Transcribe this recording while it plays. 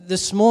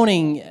this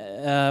morning,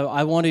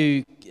 I want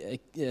to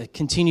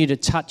continue to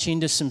touch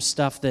into some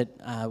stuff that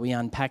we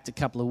unpacked a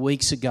couple of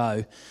weeks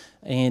ago,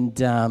 and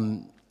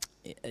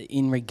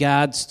in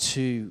regards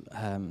to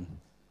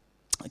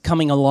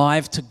coming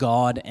alive to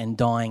God and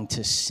dying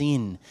to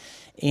sin.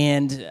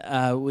 And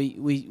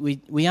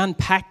we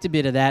unpacked a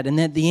bit of that, and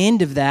at the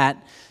end of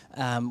that,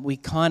 we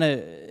kind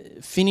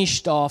of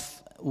finished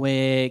off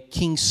where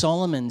King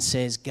Solomon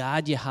says,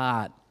 guard your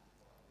heart,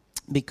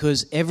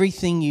 because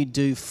everything you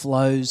do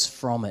flows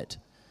from it.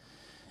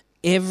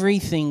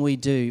 Everything we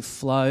do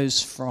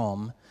flows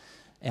from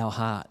our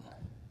heart.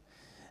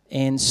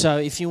 And so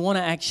if you want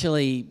to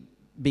actually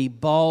be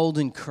bold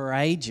and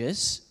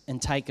courageous and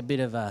take a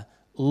bit of a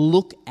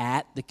look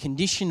at the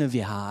condition of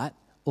your heart,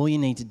 all you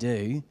need to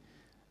do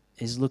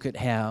is look at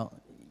how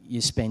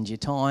you spend your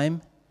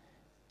time,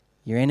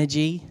 your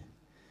energy,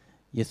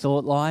 your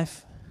thought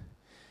life,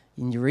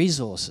 and your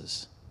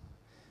resources,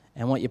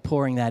 and what you're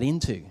pouring that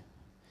into.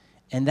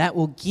 And that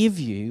will give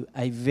you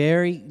a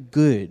very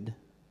good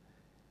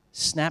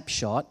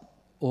snapshot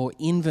or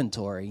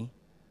inventory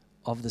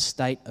of the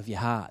state of your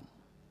heart.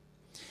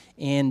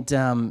 And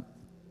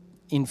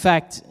in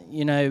fact,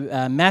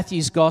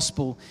 Matthew's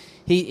gospel,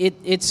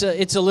 it's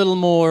a little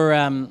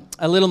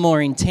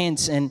more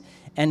intense, and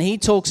he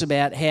talks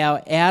about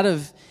how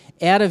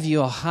out of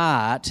your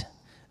heart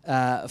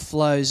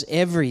flows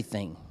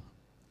everything.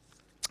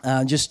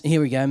 Just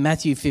here we go,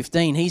 Matthew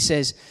 15. He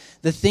says,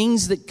 the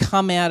things that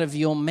come out of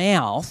your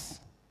mouth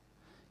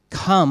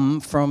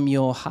come from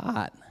your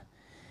heart.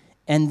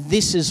 And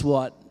this is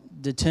what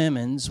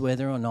determines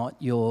whether or not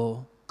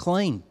you're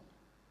clean.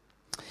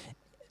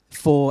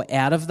 For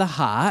out of the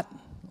heart,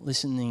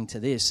 listening to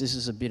this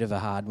is a bit of a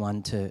hard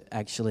one to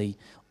actually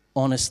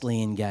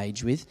honestly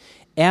engage with.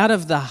 Out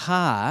of the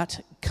heart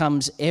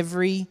comes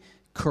every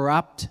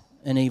corrupt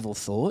and evil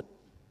thought.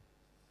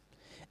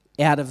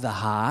 Out of the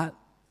heart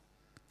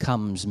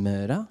comes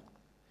murder.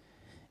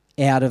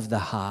 Out of the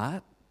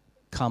heart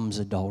comes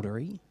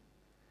adultery.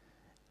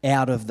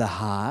 Out of the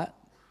heart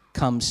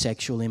comes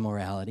sexual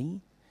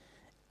immorality.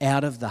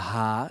 Out of the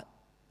heart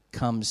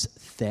comes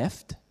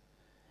theft.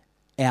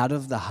 Out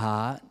of the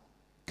heart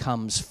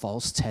comes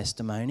false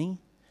testimony.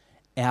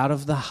 Out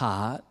of the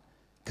heart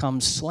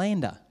comes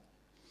slander.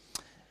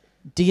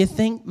 Do you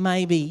think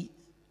maybe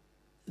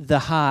the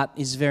heart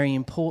is very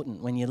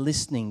important when you're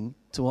listening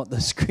to what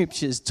the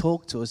scriptures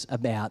talk to us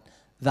about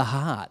the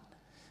heart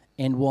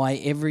and why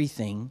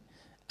everything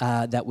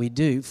that we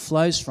do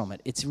flows from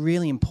it? It's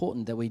really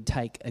important that we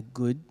take a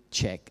good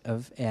check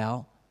of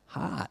our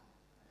heart.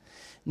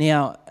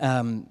 Now,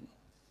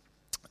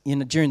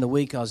 during the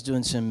week I was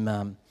doing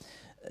some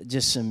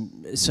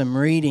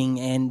reading,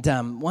 and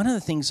one of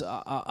the things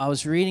I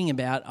was reading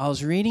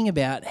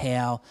about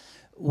how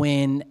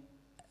when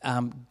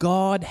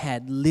God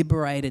had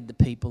liberated the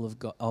people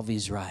of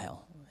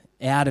Israel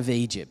out of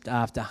Egypt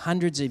after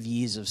hundreds of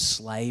years of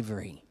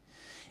slavery,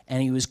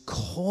 and he was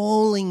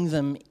calling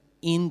them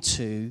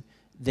into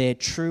their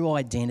true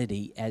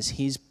identity as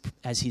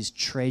his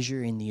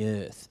treasure in the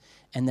earth,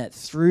 and that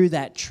through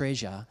that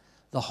treasure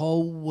the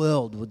whole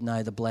world would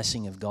know the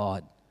blessing of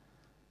God.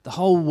 The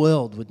whole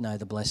world would know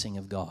the blessing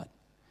of God.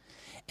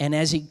 And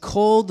as he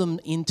called them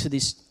into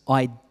this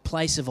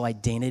place of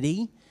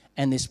identity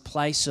and this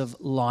place of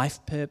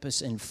life,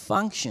 purpose and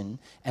function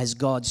as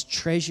God's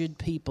treasured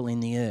people in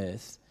the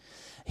earth,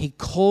 he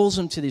calls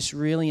them to this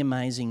really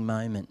amazing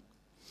moment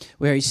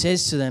where he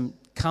says to them,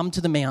 come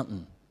to the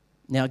mountain.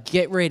 Now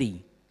get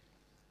ready.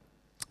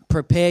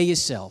 Prepare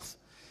yourself,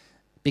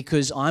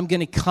 because I'm going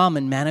to come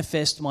and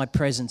manifest my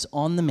presence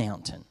on the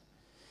mountain.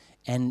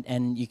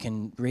 And you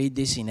can read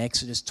this in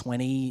Exodus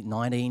 20,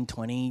 19,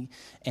 20,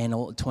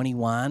 and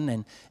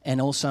 21,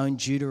 and also in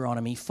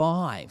Deuteronomy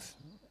 5,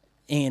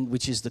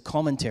 which is the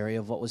commentary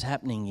of what was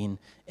happening in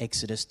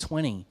Exodus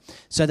 20.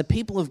 So the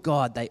people of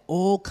God, they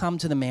all come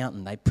to the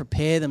mountain. They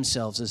prepare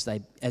themselves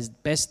as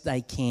best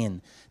they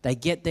can. They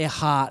get their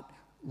heart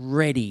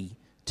ready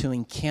to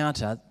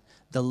encounter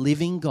the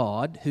living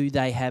God who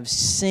they have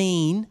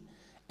seen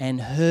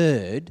and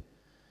heard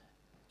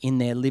in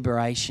their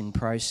liberation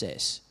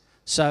process.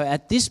 So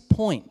at this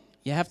point,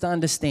 you have to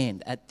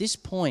understand, at this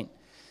point,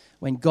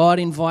 when God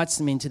invites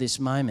them into this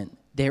moment,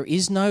 there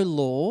is no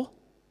law.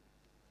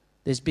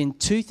 There's been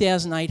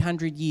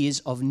 2,800 years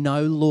of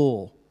no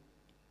law.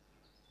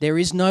 There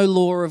is no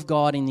law of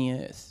God in the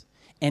earth.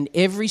 And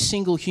every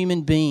single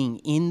human being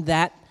in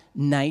that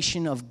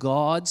nation of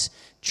God's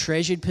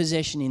treasured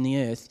possession in the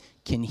earth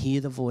can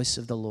hear the voice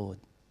of the Lord.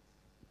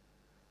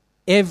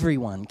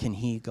 Everyone can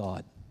hear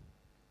God.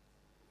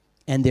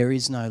 And there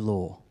is no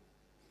law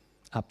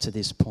up to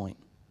this point.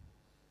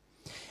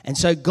 And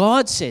so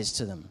God says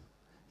to them,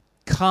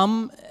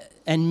 come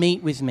and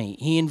meet with me.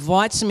 He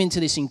invites them into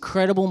this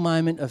incredible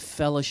moment of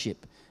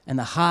fellowship, and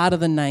the heart of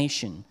the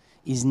nation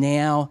is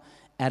now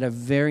at a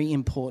very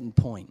important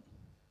point,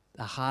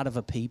 the heart of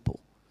a people.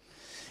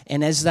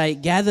 And as they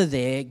gather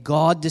there,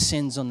 God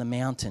descends on the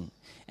mountain.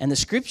 And the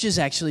scriptures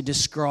actually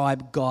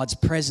describe God's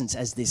presence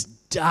as this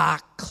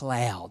dark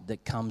cloud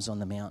that comes on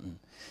the mountain.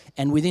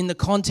 And within the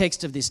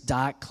context of this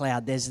dark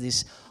cloud, there's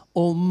this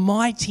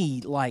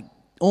almighty, like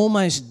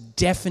almost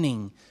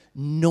deafening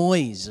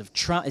noise of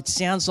it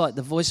sounds like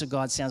the voice of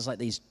God sounds like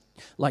these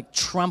like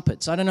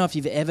trumpets. I don't know if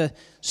you've ever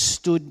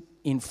stood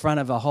in front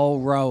of a whole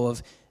row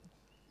of,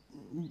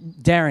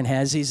 Darren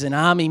has, he's an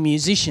army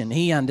musician,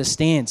 he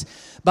understands.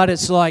 But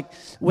it's like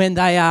when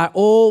they are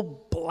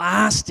all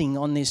blasting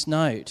on this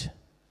note,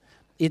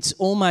 it's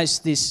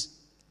almost this,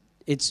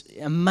 it's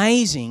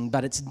amazing,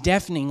 but it's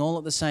deafening all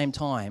at the same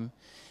time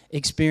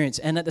experience.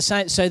 And at the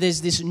same, so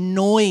there's this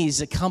noise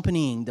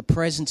accompanying the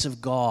presence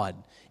of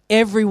God.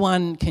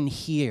 Everyone can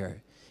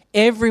hear,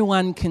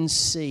 everyone can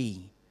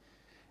see.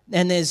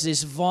 And there's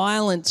this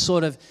violent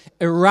sort of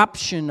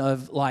eruption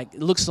of like,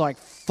 it looks like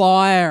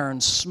fire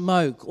and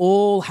smoke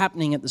all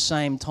happening at the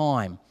same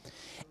time.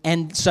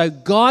 And so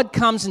God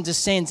comes and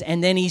descends,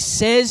 and then he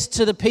says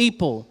to the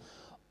people,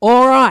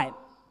 all right,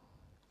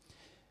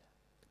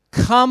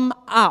 come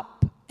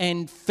up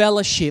and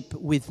fellowship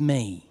with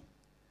me.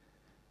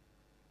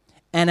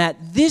 And at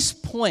this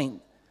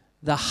point,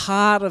 the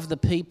heart of the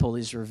people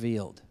is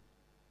revealed.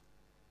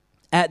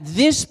 At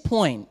this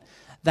point,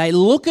 they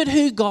look at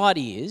who God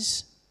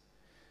is.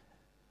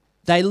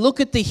 They look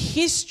at the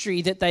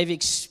history that they've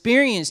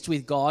experienced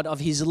with God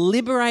of his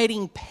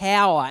liberating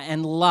power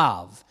and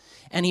love.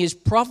 And he has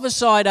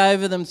prophesied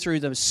over them through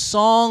the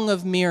song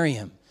of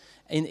Miriam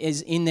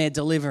in their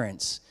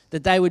deliverance,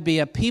 that they would be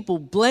a people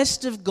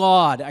blessed of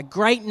God, a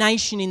great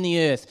nation in the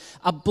earth,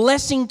 a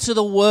blessing to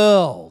the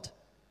world.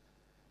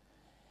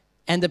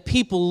 And the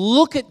people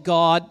look at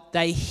God,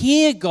 they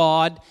hear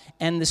God,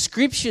 and the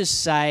scriptures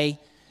say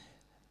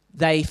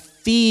they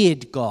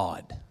feared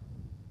God.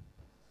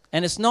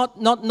 And it's not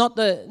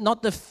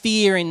the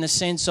fear in the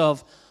sense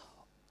of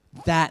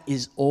that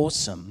is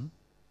awesome,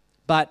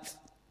 but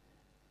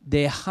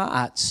their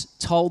hearts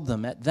told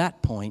them at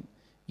that point,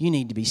 you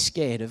need to be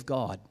scared of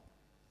God.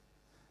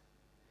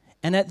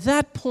 And at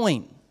that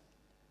point,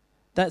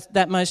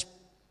 that most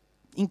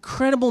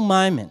incredible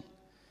moment,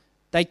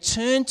 they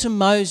turn to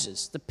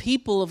Moses. The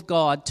people of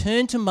God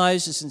turn to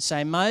Moses and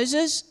say,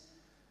 Moses,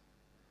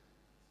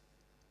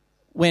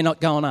 we're not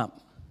going up.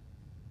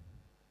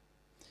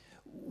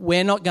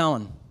 We're not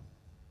going.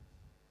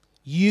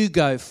 You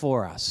go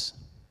for us.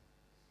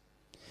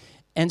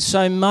 And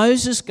so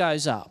Moses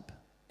goes up,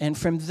 and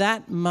from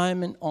that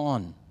moment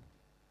on,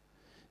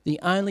 the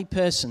only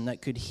person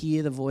that could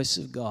hear the voice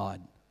of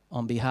God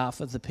on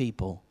behalf of the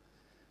people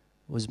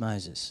was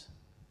Moses.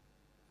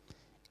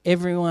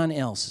 Everyone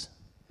else,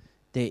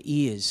 their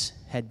ears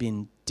had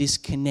been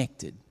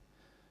disconnected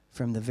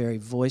from the very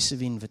voice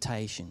of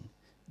invitation.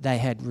 They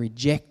had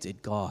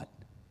rejected God.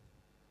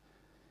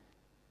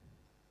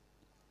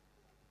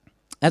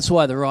 That's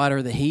why the writer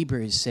of the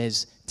Hebrews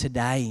says,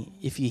 today,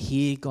 if you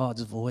hear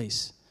God's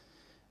voice,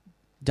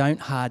 don't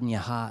harden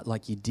your heart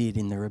like you did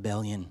in the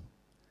rebellion.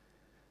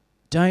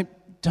 Don't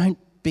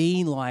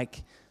be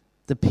like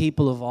the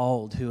people of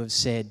old who have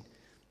said,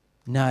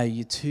 no,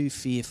 you're too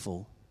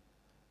fearful.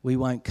 We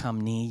won't come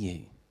near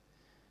you.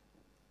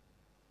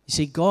 You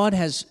see, God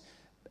has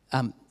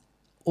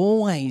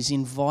always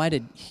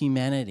invited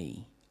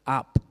humanity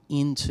up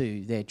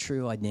into their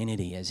true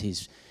identity as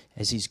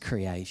his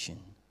creation,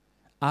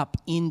 up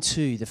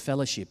into the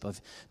fellowship of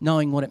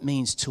knowing what it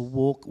means to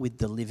walk with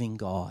the living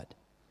God.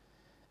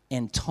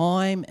 And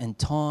time and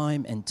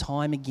time and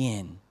time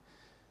again,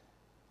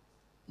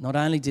 not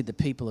only did the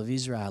people of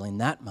Israel in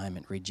that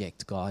moment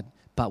reject God,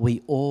 but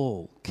we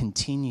all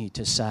continue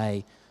to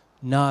say,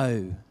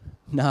 no,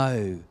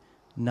 no,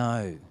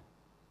 no.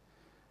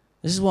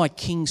 This is why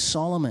King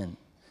Solomon,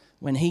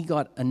 when he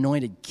got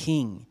anointed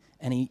king,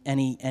 and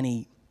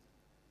he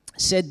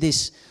said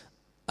this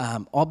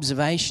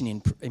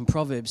observation in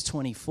Proverbs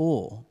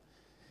 24,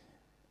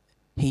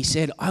 he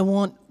said, I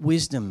want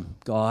wisdom,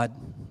 God.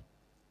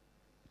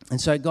 And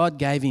so God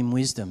gave him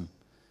wisdom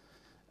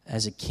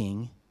as a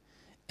king,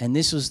 and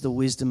this was the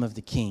wisdom of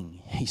the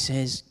king. He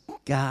says,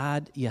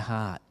 guard your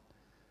heart.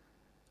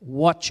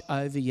 Watch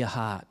over your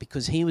heart,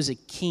 because he was a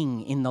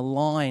king in the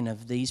line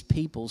of these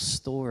people's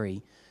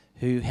story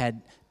who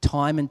had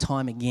time and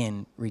time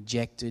again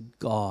rejected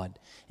God.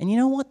 And you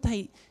know what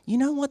they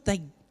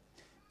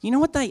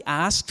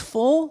asked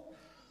for? Do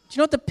you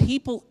know what the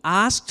people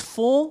asked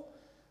for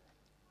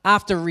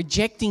after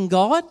rejecting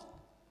God?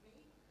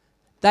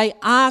 They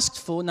asked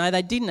for, no,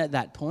 they didn't at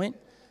that point.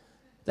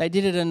 They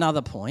did at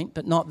another point,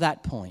 but not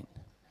that point.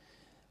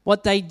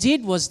 What they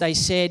did was they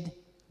said,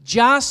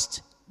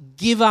 just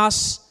give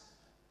us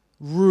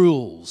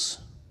rules.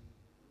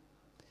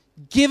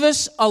 Give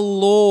us a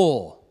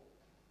law.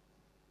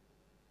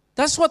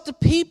 That's what the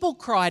people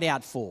cried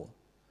out for.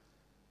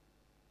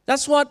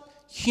 That's what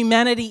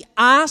humanity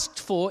asked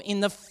for in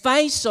the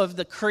face of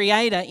the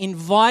Creator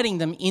inviting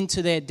them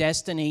into their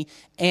destiny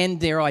and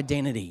their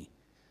identity.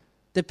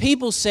 The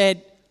people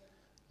said,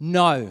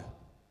 no,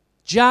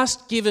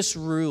 just give us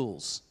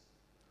rules.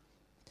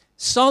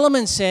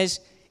 Solomon says,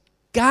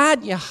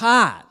 guard your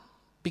heart,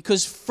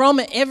 because from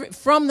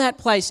that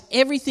place,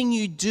 everything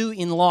you do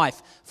in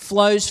life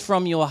flows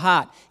from your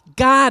heart.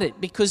 Guard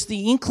it, because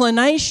the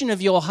inclination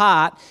of your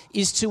heart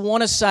is to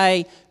want to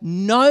say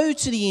no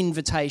to the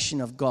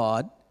invitation of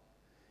God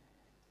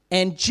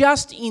and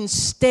just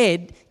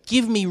instead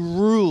give me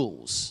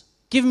rules,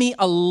 give me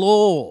a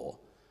law.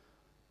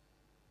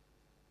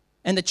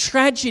 And the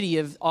tragedy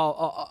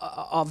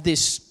of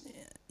this,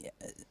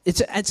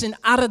 it's an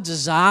utter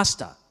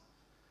disaster.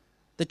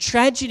 The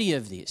tragedy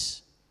of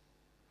this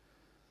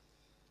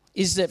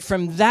is that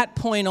from that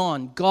point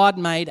on, God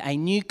made a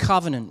new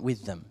covenant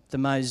with them,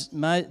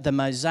 the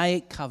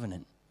Mosaic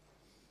covenant.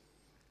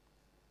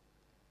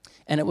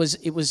 And it was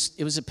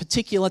a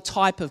particular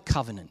type of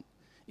covenant.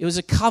 It was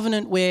a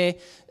covenant where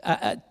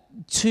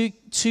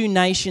two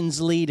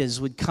nations' leaders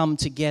would come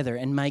together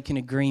and make an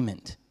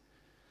agreement.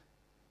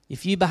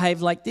 If you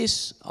behave like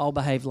this, I'll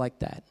behave like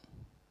that.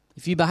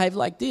 If you behave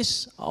like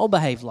this, I'll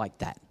behave like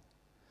that.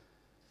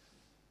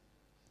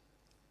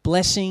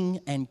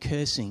 Blessing and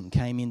cursing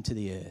came into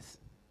the earth.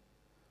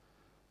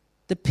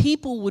 The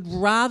people would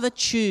rather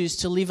choose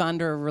to live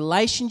under a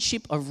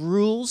relationship of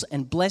rules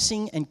and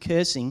blessing and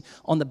cursing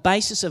on the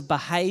basis of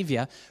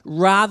behavior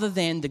rather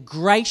than the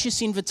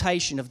gracious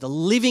invitation of the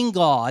living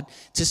God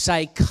to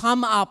say,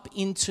 come up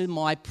into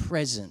my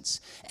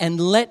presence and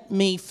let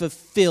me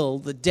fulfill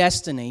the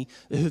destiny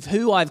of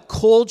who I've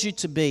called you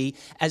to be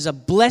as a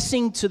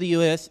blessing to the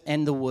earth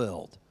and the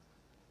world.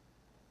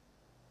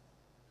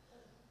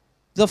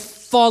 The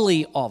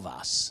folly of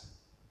us.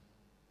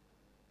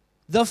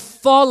 The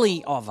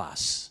folly of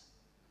us.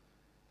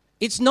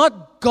 It's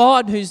not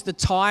God who's the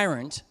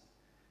tyrant.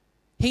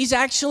 He's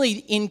actually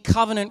in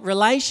covenant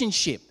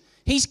relationship.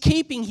 He's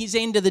keeping his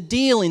end of the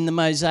deal in the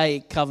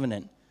Mosaic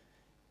covenant.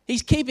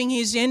 He's keeping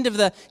his end of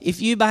the,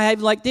 if you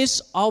behave like this,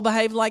 I'll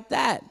behave like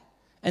that.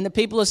 And the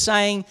people are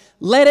saying,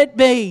 let it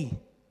be.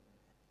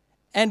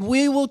 And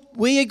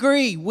we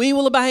agree, we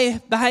will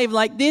behave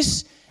like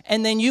this,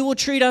 and then you will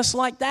treat us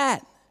like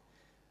that.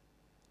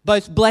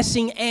 Both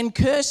blessing and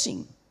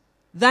cursing.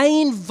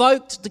 They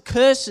invoked the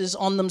curses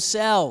on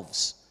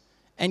themselves,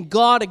 and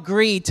God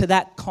agreed to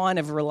that kind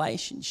of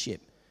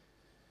relationship.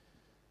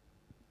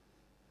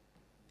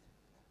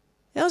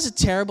 That was a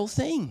terrible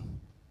thing.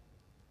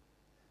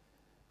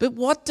 But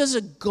what does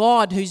a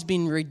God who's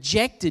been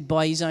rejected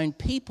by his own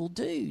people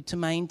do to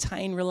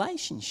maintain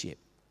relationship?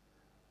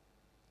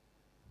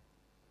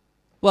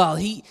 Well,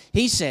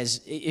 he says,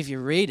 if you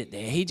read it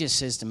there, he just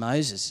says to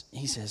Moses,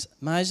 he says,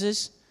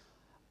 Moses,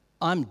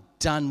 I'm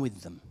done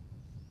with them.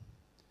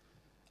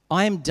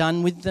 I am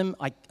done with them.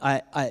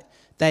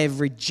 They have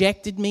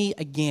rejected me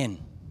again.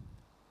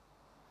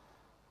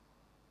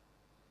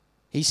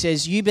 He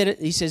says,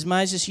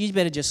 Moses, you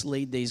better just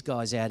lead these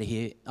guys out of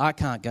here. I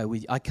can't go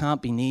with you. I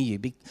can't be near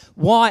you.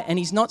 Why? And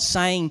he's not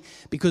saying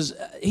because,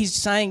 he's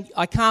saying,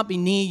 I can't be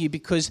near you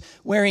because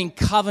we're in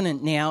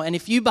covenant now. And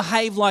if you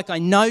behave like I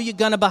know you're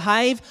going to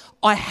behave,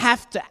 I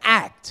have to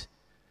act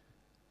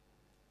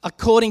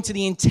according to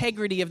the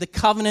integrity of the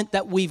covenant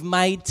that we've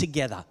made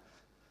together.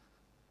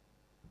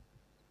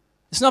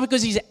 It's not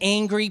because he's an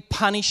angry,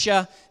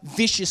 punisher,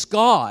 vicious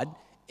God.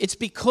 It's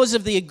because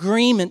of the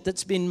agreement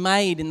that's been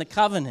made in the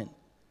covenant.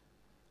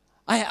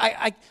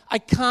 I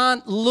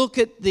can't look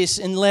at this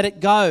and let it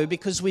go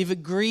because we've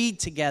agreed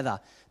together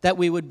that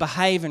we would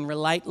behave and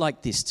relate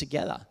like this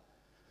together.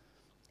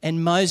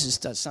 And Moses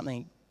does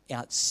something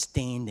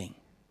outstanding.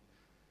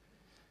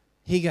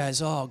 He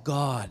goes, oh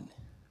God,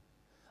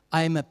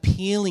 I am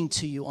appealing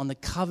to you on the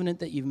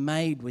covenant that you've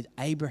made with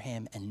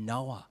Abraham and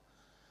Noah.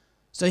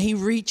 So he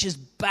reaches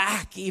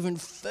back even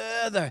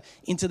further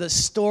into the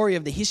story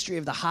of the history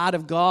of the heart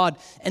of God.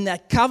 And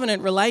that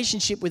covenant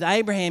relationship with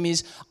Abraham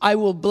is, I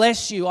will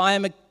bless you. I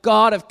am a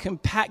God of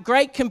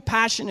great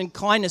compassion and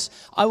kindness.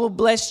 I will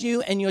bless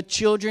you and your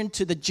children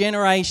to the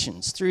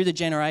generations, through the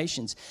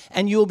generations.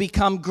 And you will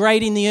become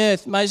great in the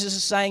earth. Moses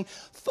is saying,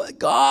 for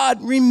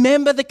God,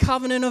 remember the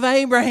covenant of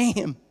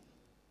Abraham.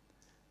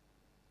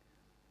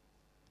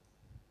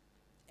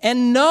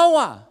 And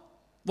Noah.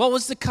 What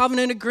was the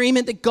covenant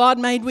agreement that God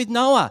made with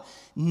Noah?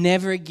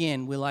 Never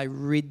again will I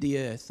rid the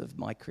earth of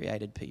my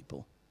created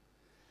people.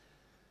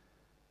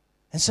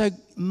 And so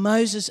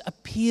Moses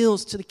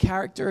appeals to the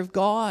character of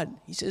God.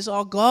 He says,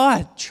 oh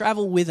God,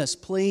 travel with us.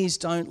 Please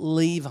don't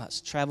leave us.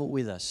 Travel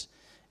with us.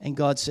 And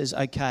God says,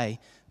 okay,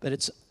 but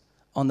it's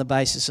on the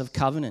basis of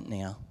covenant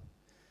now,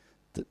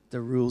 the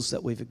rules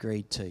that we've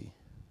agreed to.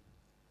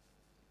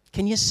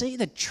 Can you see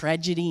the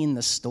tragedy in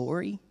the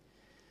story?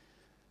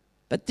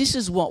 But this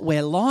is what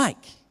we're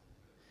like.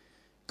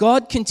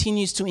 God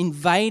continues to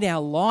invade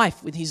our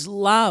life with his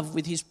love,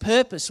 with his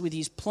purpose, with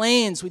his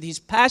plans, with his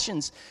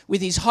passions,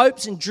 with his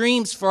hopes and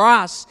dreams for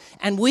us.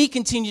 And we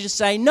continue to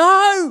say,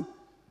 no.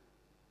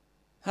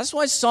 That's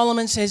why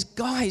Solomon says,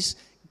 guys,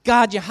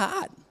 guard your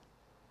heart.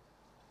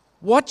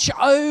 Watch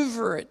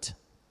over it.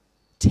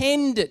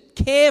 Tend it.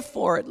 Care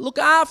for it. Look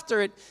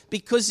after it.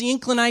 Because the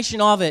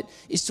inclination of it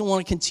is to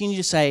want to continue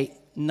to say,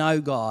 no,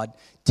 God,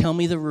 tell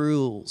me the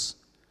rules.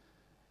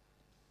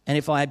 And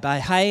if I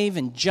behave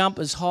and jump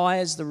as high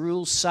as the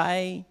rules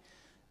say,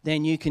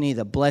 then you can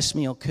either bless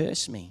me or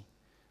curse me.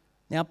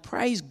 Now,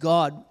 praise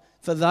God,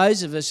 for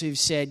those of us who've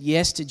said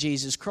yes to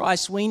Jesus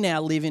Christ, we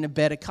now live in a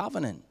better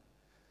covenant.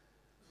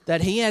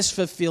 That he has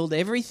fulfilled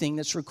everything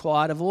that's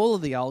required of all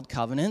of the old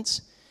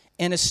covenants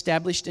and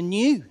established a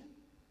new.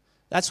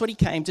 That's what he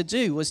came to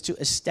do, was to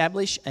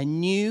establish a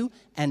new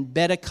and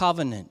better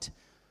covenant,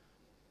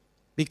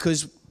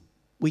 because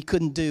we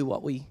couldn't do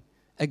what we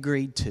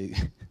agreed to.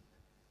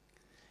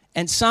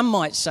 And some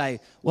might say,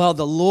 well,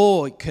 the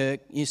law, Kirk,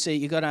 you see,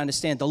 you've got to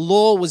understand, the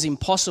law was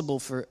impossible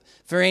for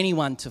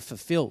anyone to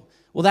fulfill.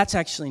 Well, that's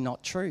actually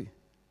not true.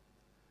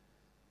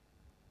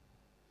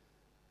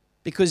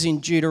 Because in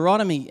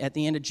Deuteronomy, at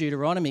the end of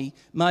Deuteronomy,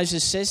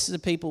 Moses says to the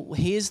people,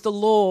 here's the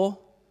law.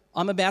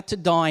 I'm about to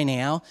die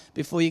now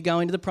before you go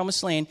into the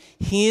promised land.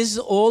 Here's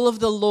all of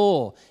the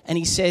law. And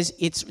he says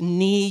it's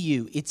near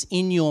you, it's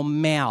in your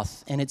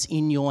mouth, and it's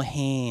in your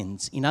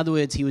hands. In other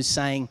words, he was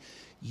saying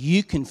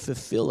you can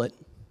fulfill it.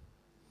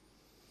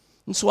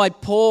 That's why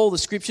Paul, the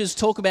scriptures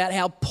talk about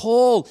how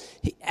Paul,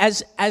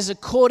 as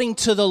according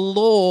to the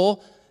law,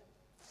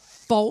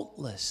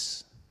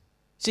 faultless.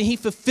 See, he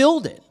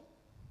fulfilled it.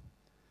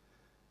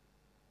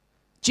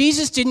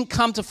 Jesus didn't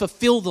come to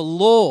fulfill the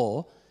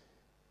law.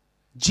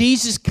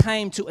 Jesus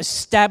came to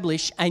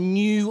establish a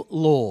new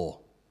law,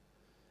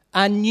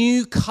 a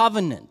new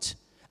covenant,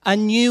 a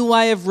new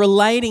way of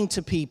relating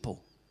to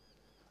people,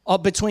 or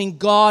between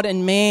God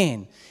and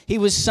man. He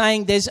was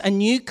saying there's a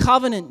new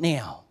covenant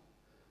now.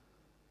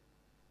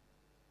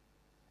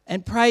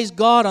 And praise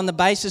God, on the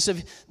basis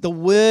of the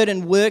word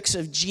and works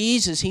of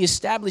Jesus, he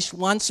established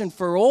once and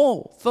for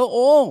all, for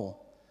all.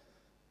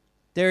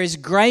 There is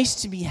grace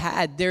to be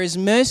had. There is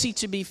mercy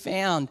to be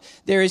found.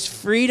 There is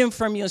freedom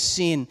from your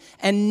sin.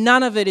 And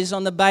none of it is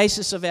on the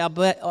basis of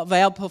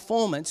our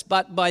performance.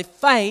 But by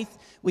faith,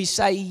 we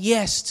say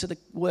yes to the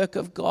work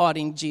of God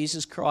in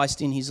Jesus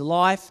Christ, in his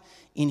life,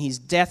 in his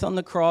death on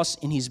the cross,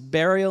 in his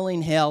burial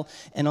in hell,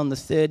 and on the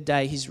third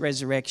day, his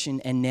resurrection,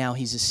 and now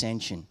his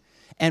ascension.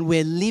 And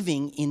we're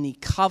living in the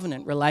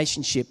covenant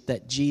relationship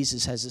that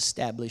Jesus has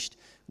established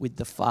with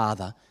the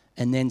Father,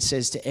 and then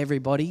says to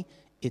everybody,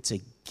 it's a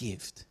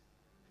gift.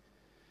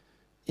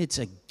 It's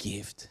a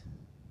gift.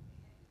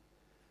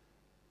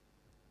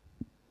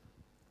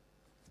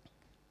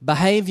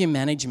 Behavior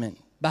management.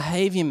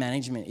 Behavior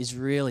management is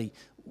really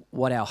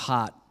what our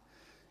heart,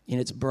 in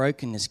its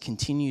brokenness,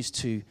 continues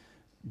to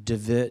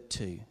divert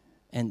to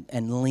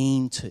and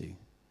lean to,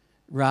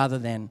 rather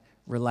than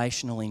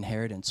relational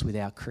inheritance with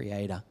our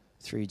Creator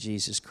through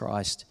Jesus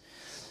Christ.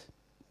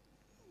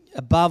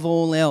 Above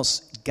all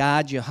else,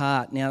 guard your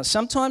heart. Now,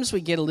 sometimes we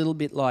get a little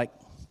bit like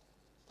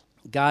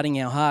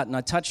guarding our heart, and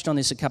I touched on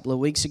this a couple of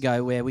weeks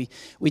ago, where we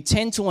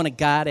tend to want to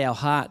guard our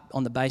heart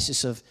on the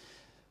basis of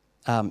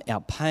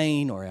our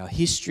pain or our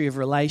history of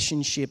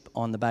relationship,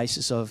 on the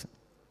basis of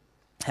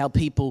how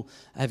people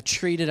have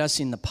treated us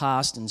in the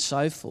past and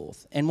so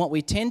forth. And what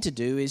we tend to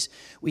do is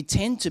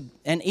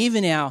and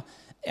even our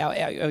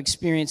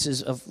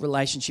experiences of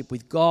relationship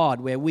with God,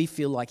 where we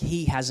feel like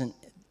he hasn't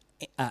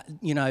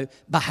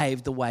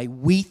behaved the way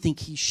we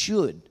think he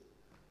should.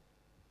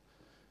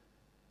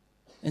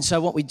 And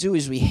so what we do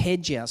is we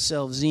hedge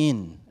ourselves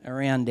in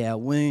around our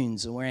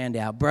wounds, around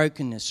our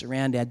brokenness,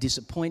 around our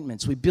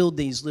disappointments. We build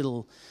these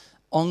little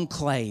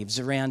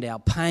enclaves around our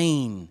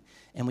pain,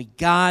 and we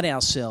guard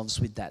ourselves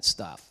with that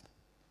stuff.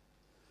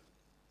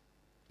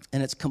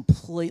 And it's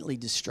completely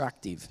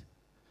destructive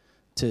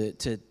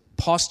to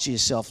posture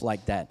yourself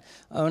like that.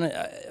 I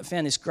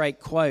found this great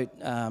quote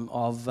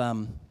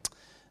of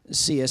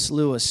C.S.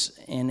 Lewis,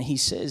 and he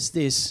says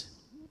this.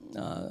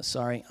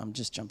 Sorry, I'm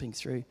just jumping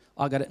through.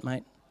 I got it,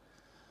 mate.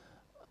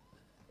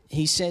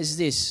 He says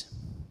this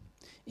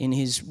in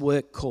his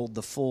work called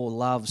The Four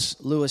Loves.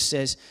 Lewis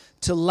says,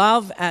 to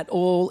love at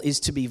all is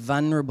to be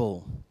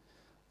vulnerable.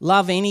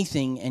 Love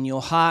anything and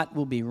your heart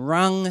will be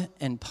wrung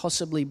and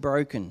possibly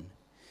broken.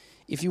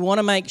 If you want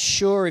to make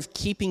sure of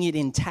keeping it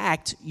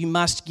intact, you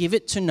must give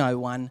it to no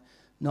one,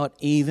 not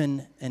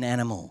even an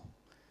animal.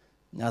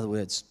 In other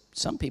words,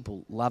 some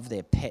people love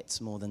their pets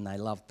more than they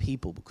love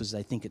people because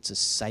they think it's a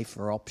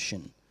safer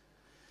option.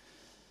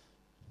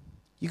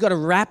 You've got to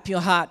wrap your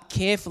heart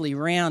carefully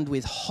round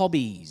with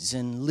hobbies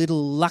and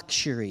little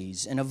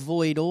luxuries and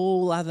avoid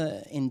all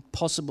other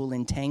impossible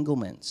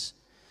entanglements.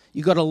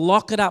 You've got to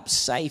lock it up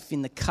safe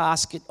in the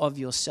casket of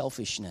your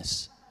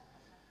selfishness.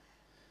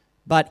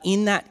 But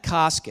in that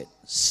casket,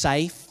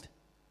 safe,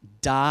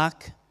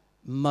 dark,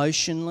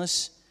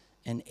 motionless,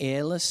 and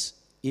airless,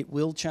 it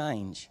will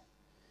change.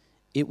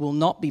 It will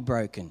not be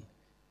broken.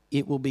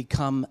 It will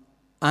become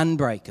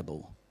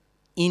unbreakable,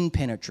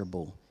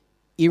 impenetrable,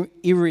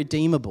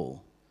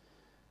 irredeemable.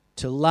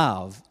 To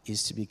love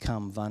is to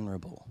become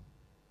vulnerable.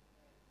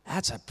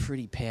 That's a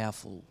pretty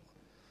powerful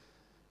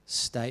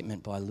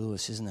statement by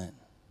Lewis, isn't it?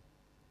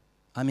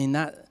 I mean,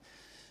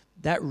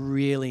 that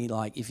really,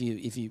 like, if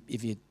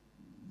you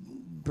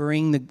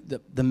bring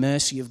the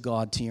mercy of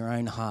God to your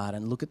own heart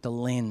and look at the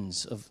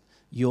lens of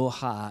your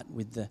heart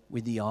with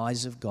the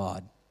eyes of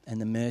God and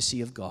the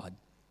mercy of God,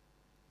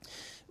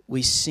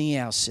 we see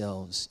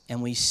ourselves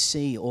and we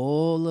see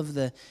all of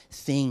the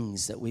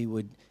things that we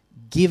would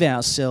give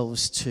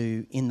ourselves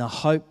to in the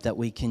hope that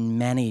we can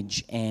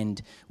manage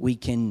and we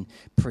can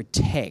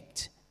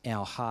protect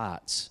our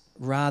hearts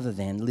rather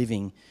than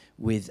living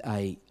with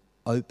a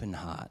open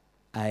heart,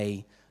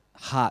 a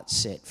heart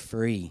set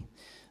free.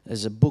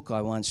 There's a book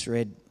I once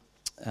read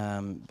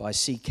by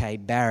C.K.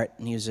 Barrett,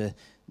 and he was a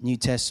New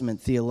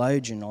Testament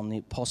theologian on the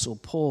Apostle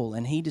Paul,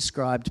 and he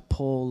described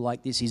Paul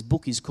like this. His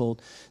book is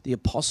called The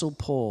Apostle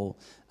Paul,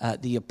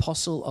 the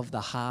Apostle of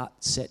the Heart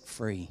Set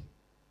Free.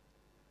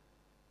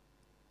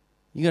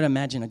 You've got to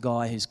imagine a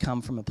guy who's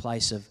come from a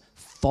place of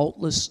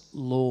faultless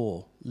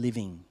law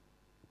living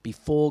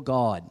before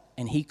God,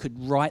 and he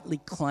could rightly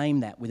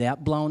claim that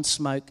without blowing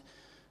smoke,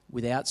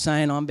 without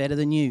saying, I'm better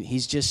than you.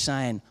 He's just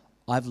saying,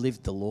 I've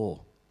lived the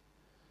law.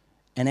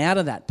 And out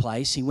of that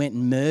place, he went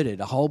and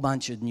murdered a whole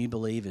bunch of new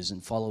believers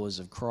and followers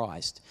of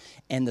Christ.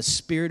 And the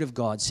Spirit of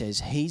God says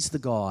he's the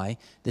guy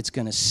that's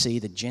going to see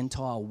the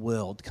Gentile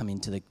world come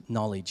into the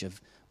knowledge of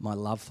my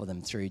love for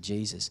them through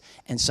Jesus.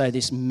 And so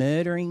this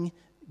murdering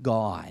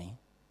guy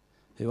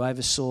who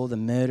oversaw the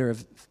murder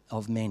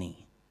of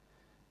many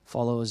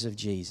followers of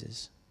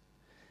Jesus,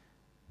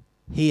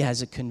 he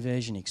has a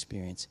conversion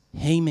experience.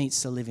 He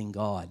meets the living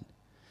God,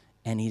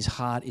 and his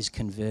heart is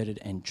converted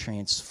and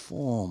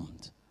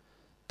transformed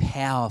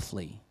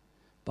powerfully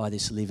by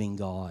this living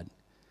God.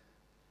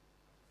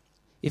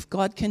 If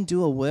God can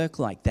do a work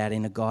like that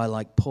in a guy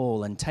like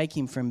Paul and take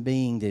him from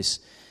being this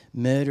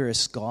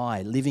murderous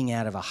guy living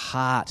out of a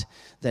heart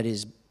that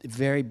is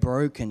very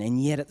broken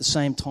and yet at the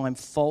same time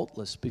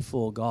faultless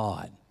before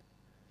God,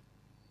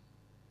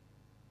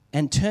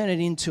 and turn it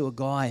into a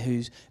guy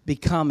who's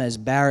become, as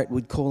Barrett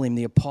would call him,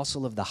 the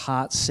apostle of the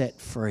heart set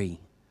free.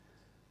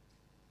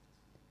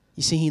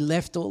 You see, he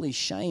left all his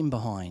shame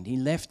behind. He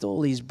left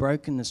all his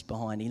brokenness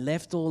behind. He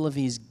left all of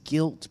his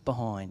guilt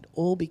behind,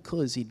 all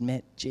because he'd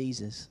met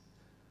Jesus.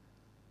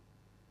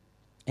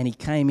 And he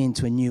came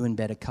into a new and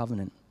better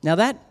covenant. Now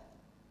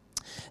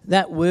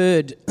that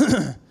word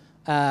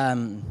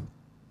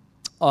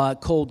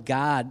called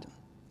guard,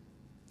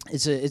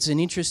 it's an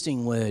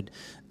interesting word.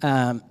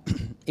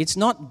 It's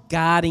not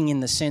guarding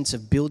in the sense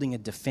of building a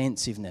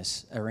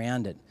defensiveness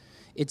around it.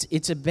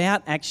 It's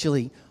about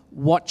actually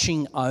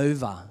watching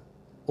over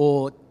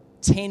or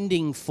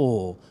tending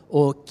for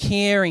or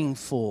caring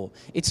for.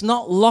 It's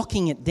not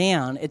locking it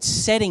down, it's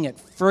setting it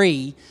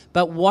free,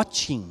 but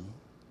watching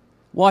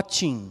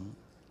the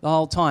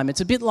whole time.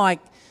 It's a bit like,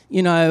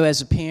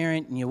 as a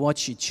parent and you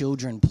watch your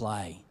children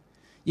play.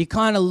 You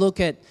kind of look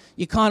at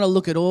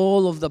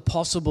all of the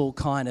possible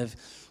kind of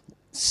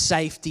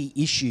safety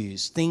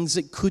issues, things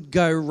that could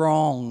go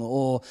wrong,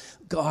 or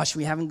gosh,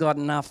 we haven't got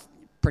enough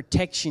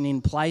protection in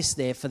place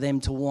there for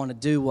them to want to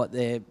do what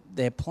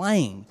they're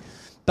playing.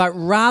 But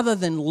rather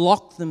than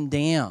lock them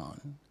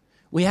down,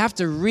 we have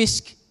to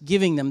risk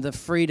giving them the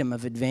freedom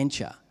of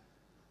adventure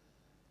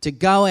to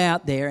go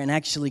out there and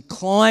actually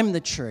climb the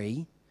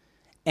tree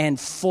and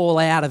fall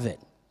out of it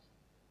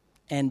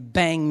and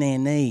bang their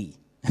knee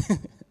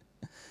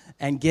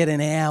and get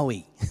an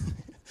owie.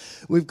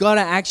 We've got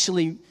to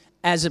actually,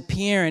 as a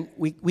parent,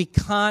 we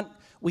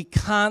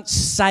can't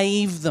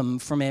save them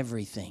from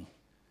everything.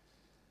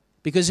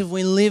 Because if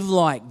we live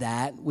like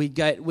that,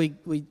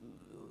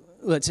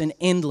 it's an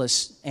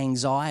endless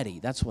anxiety.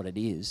 That's what it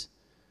is.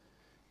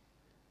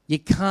 You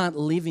can't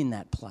live in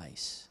that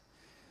place.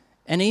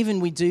 And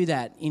even we do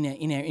that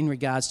in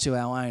regards to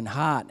our own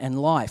heart and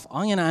life.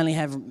 I'm going to only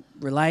have a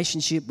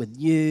relationship with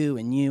you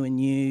and you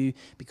and you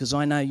because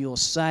I know you're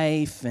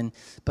safe.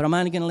 But I'm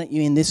only going to let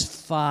you in this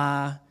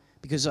far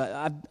because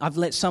I've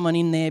let someone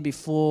in there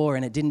before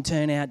and it didn't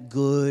turn out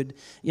good.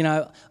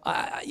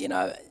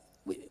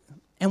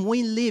 And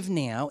we live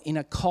now in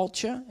a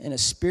culture, in a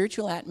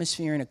spiritual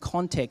atmosphere, in a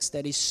context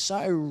that is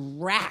so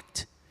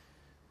racked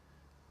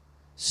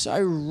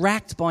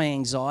by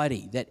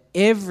anxiety that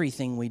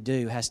everything we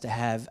do has to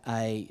have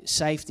a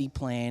safety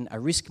plan, a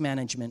risk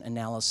management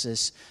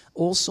analysis,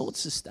 all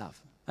sorts of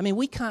stuff. I mean,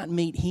 we can't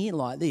meet here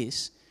like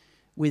this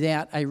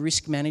without a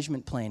risk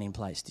management plan in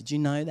place. Did you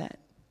know that?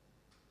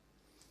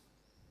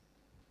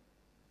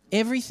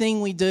 Everything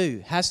we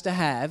do has to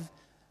have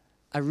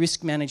a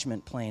risk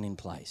management plan in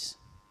place.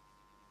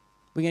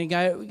 We're going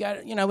to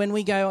go, when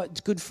we go,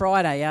 it's Good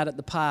Friday out at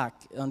the park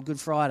on Good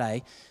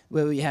Friday,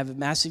 where we have a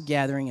massive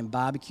gathering and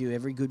barbecue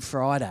every Good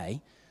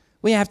Friday,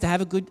 we have to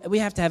have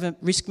a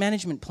risk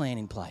management plan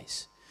in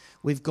place.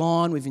 We've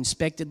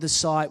inspected the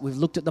site, we've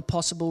looked at the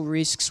possible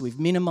risks, we've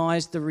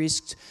minimised the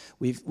risks,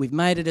 we've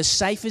made it as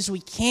safe as we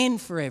can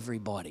for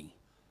everybody,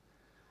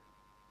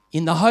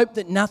 in the hope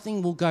that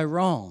nothing will go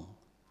wrong.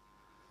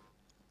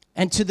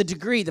 And to the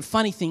degree, the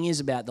funny thing is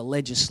about the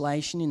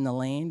legislation in the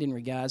land in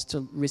regards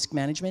to risk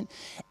management,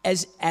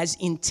 as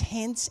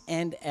intense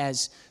and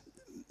as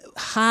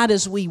hard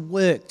as we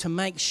work to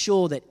make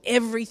sure that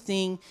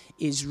everything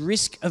is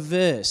risk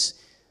averse,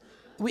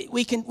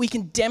 we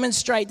can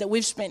demonstrate that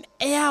we've spent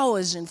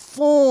hours and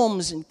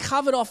forms and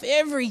covered off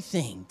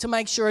everything to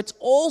make sure it's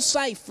all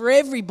safe for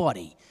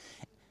everybody.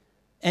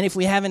 And if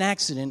we have an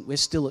accident, we're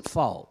still at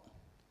fault,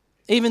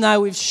 even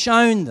though we've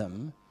shown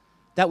them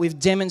that we've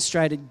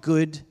demonstrated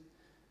good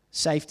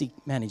safety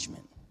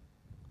management.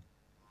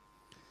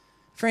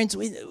 Friends,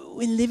 we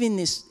live in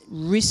this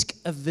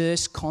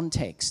risk-averse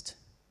context,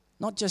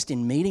 not just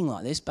in meeting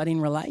like this, but in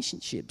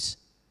relationships.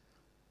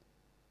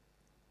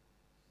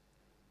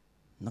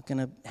 I'm not going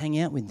to hang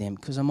out with them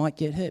because I might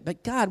get hurt.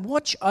 But God,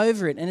 watch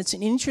over it. And it's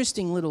an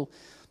interesting little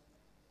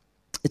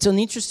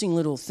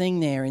thing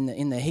there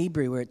in the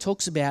Hebrew where it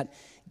talks about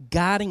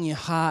guarding your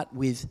heart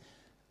with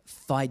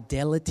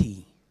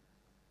fidelity.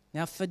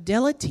 Now,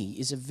 fidelity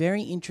is a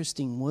very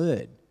interesting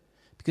word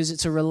because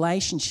it's a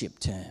relationship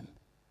term.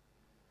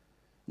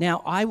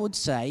 Now, I would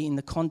say in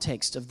the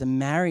context of the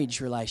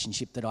marriage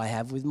relationship that I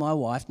have with my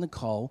wife,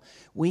 Nicole,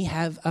 we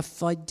have a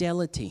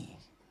fidelity.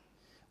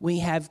 We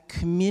have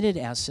committed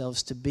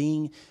ourselves to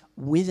being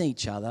with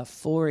each other,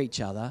 for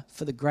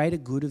the greater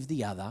good of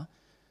the other,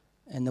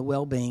 and the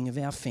well-being of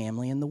our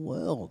family and the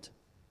world.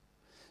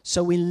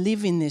 So we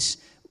live in this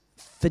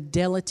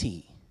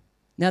fidelity.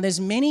 Now, there's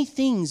many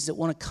things that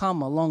want to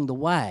come along the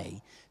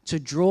way to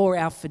draw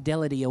our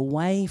fidelity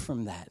away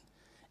from that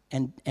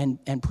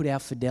and put our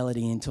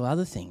fidelity into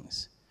other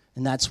things.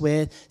 And that's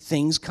where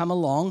things come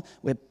along,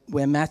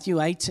 where Matthew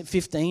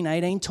 15,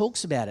 18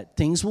 talks about it.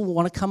 Things will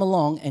want to come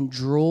along and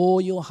draw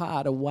your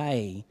heart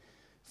away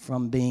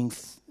from being,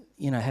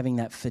 having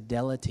that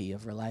fidelity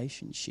of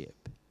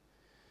relationship.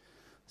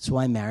 That's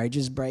why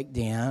marriages break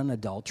down,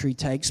 adultery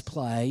takes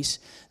place.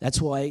 That's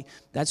why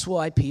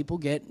people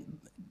get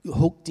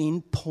hooked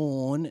in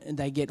porn,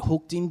 they get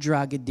hooked in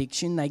drug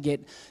addiction, they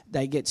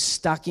get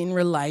stuck in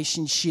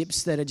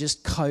relationships that are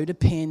just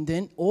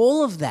codependent.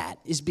 All of that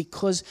is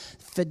because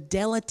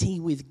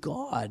fidelity with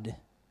God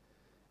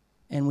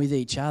and with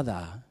each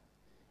other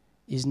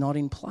is not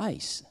in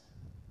place.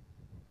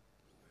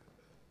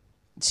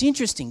 It's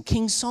interesting.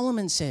 King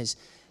Solomon says,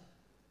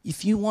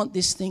 if you want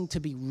this thing to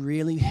be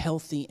really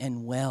healthy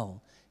and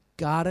well,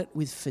 guard it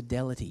with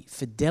fidelity.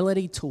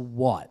 Fidelity to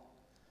what?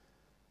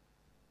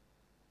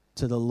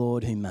 To the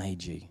Lord who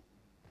made you.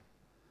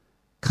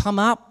 Come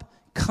up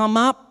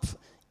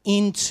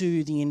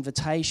into the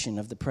invitation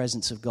of the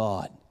presence of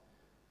God,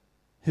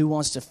 who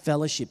wants to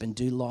fellowship and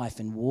do life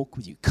and walk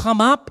with you.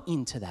 Come up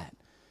into that.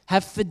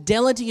 Have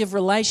fidelity of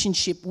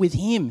relationship with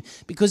Him.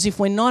 Because if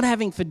we're not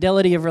having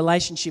fidelity of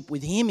relationship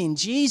with Him in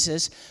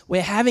Jesus,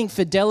 we're having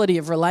fidelity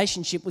of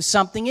relationship with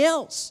something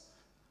else.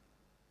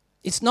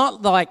 It's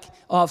not like,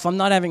 if I'm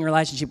not having a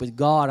relationship with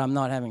God, I'm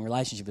not having a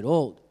relationship at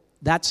all.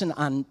 That's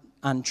an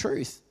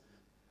untruth.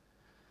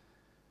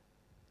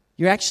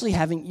 You're actually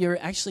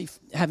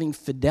having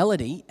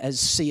fidelity, as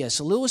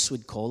C.S. Lewis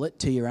would call it,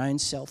 to your own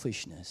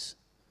selfishness.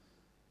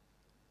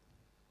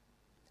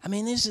 I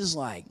mean, this is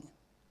like,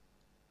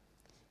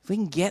 if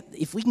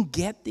we can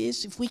get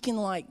this, if we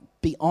can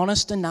be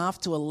honest enough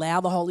to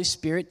allow the Holy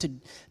Spirit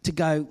to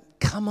go,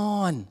 come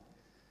on,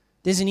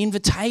 there's an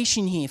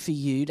invitation here for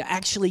you to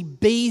actually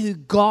be who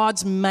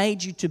God's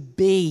made you to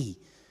be.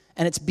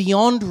 And it's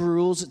beyond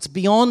rules, it's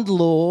beyond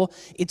law,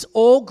 it's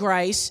all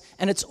grace,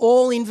 and it's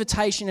all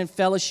invitation and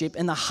fellowship,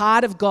 and the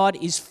heart of God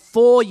is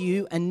for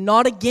you and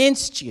not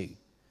against you.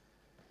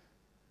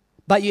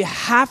 But you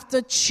have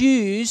to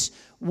choose,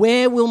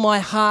 where will my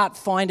heart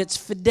find its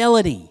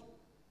fidelity?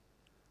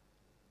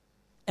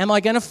 Am I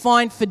going to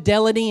find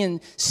fidelity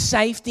and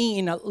safety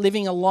in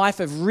living a life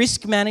of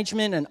risk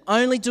management and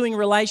only doing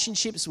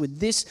relationships with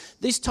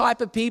this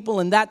type of people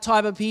and that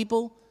type of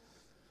people?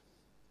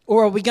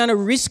 Or are we going to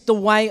risk the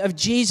way of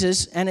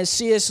Jesus and, as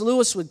C.S.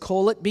 Lewis would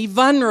call it, be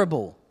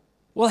vulnerable?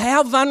 Well,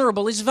 how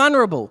vulnerable is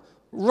vulnerable?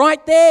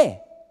 Right there.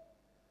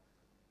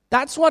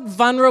 That's what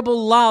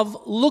vulnerable love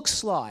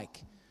looks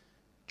like.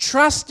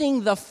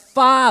 Trusting the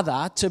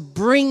Father to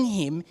bring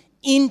him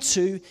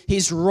into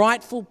his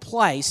rightful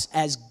place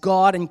as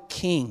God and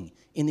King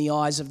in the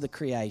eyes of the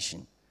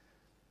creation.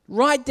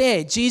 Right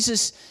there.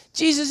 Jesus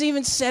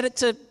even said it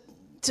to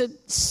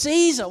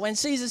Caesar, when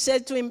Caesar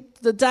said to him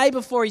the day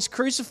before he's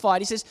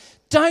crucified, he says,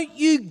 "Don't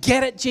you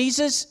get it,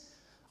 Jesus?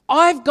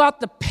 I've got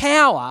the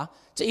power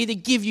to either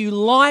give you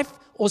life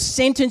or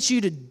sentence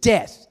you to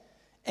death."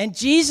 And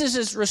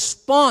Jesus'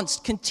 response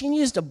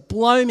continues to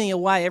blow me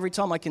away every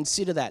time I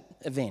consider that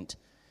event.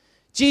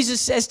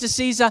 Jesus says to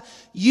Caesar,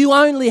 "You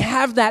only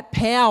have that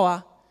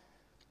power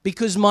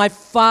because my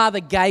Father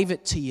gave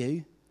it to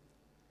you."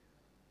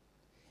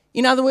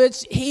 In other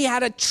words, he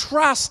had a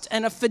trust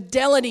and a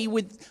fidelity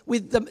with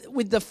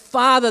the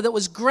Father that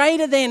was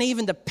greater than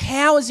even the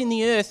powers in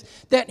the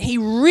earth, that he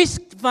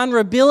risked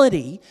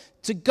vulnerability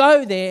to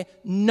go there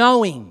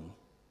knowing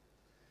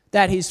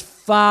that his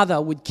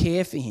Father would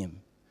care for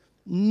him,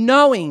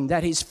 knowing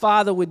that his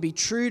Father would be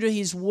true to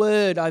his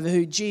word over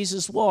who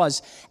Jesus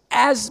was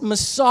as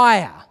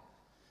Messiah,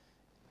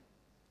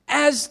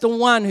 as the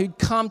one who'd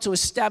come to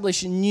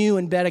establish a new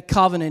and better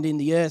covenant in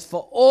the earth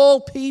for all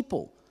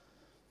people.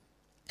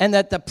 And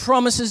that the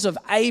promises of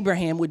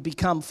Abraham would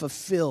become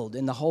fulfilled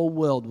and the whole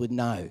world would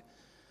know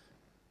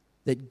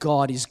that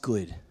God is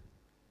good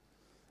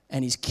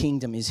and his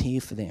kingdom is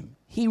here for them.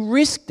 He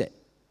risked it.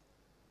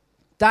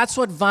 That's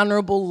what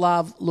vulnerable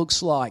love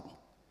looks like.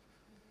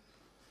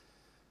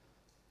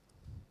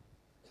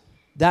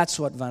 That's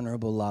what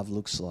vulnerable love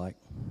looks like.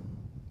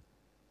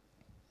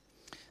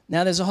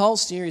 Now, there's a whole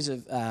series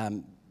of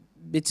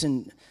bits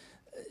and,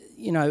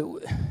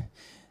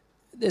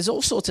 there's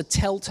all sorts of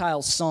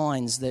telltale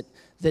signs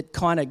that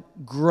kind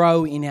of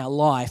grow in our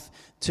life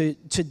to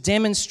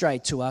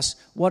demonstrate to us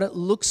what it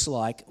looks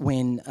like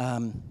when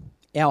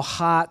our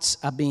hearts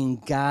are being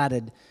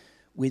guarded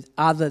with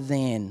other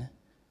than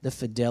the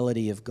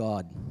fidelity of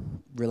God,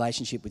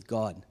 relationship with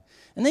God.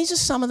 And these are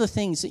some of the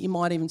things that you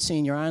might even see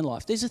in your own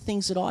life. These are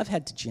things that I've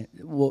had to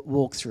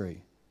walk through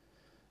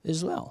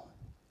as well.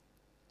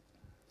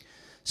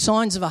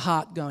 Signs of a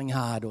heart going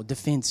hard or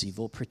defensive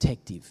or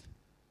protective.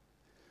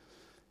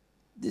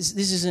 This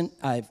isn't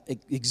an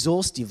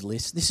exhaustive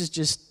list. This is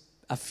just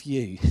a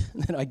few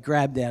that I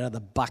grabbed out of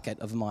the bucket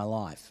of my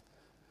life.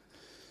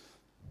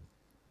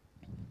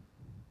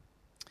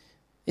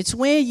 It's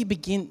where you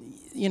begin,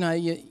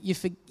 you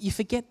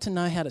forget to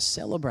know how to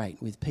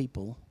celebrate with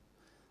people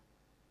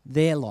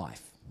their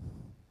life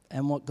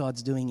and what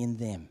God's doing in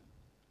them.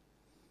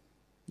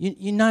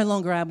 You're no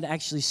longer able to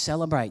actually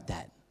celebrate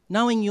that.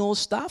 Knowing your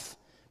stuff,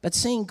 but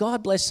seeing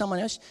God bless someone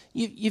else,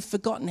 you've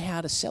forgotten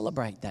how to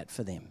celebrate that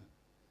for them.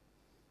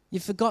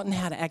 You've forgotten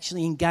how to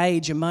actually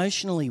engage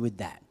emotionally with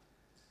that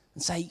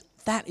and say,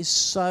 that is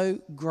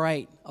so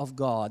great of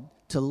God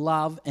to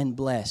love and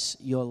bless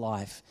your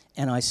life,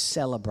 and I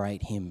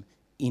celebrate him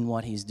in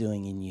what he's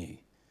doing in you.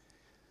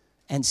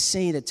 And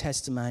see the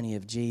testimony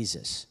of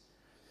Jesus.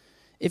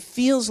 It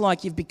feels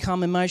like you've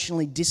become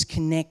emotionally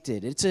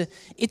disconnected.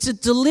 It's a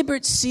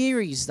deliberate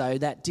series, though,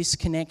 that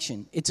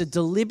disconnection. It's a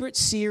deliberate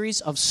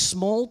series of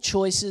small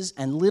choices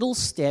and little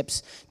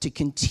steps to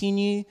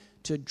continue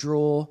to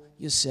draw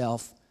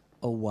yourself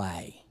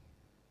away.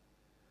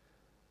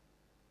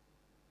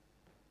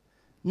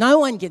 No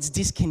one gets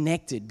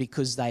disconnected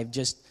because they've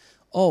just,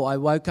 I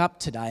woke up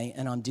today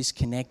and I'm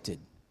disconnected.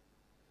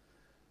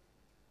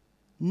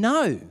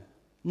 No,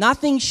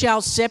 nothing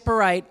shall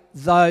separate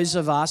those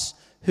of us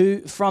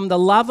who from the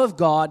love of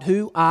God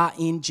who are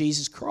in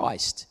Jesus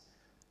Christ.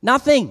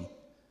 Nothing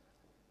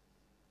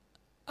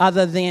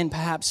other than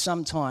perhaps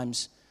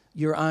sometimes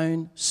your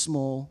own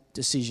small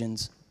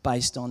decisions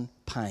based on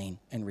pain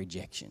and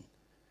rejection.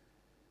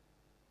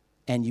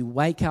 And you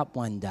wake up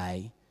one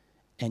day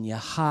and your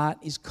heart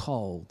is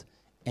cold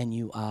and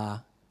you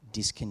are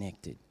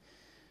disconnected.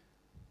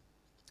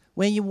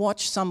 Where you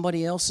watch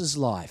somebody else's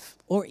life,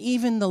 or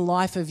even the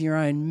life of your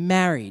own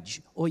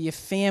marriage, or your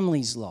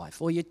family's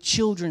life, or your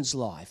children's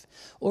life,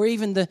 or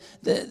even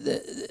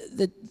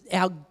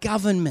our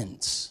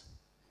governments.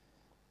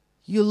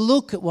 You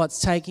look at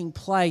what's taking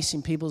place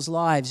in people's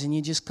lives and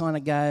you just kind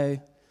of go,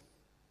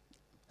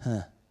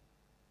 I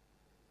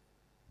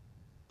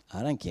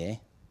don't care.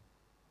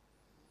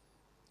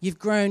 You've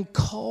grown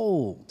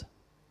cold.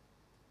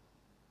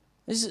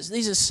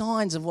 These are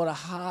signs of what a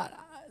heart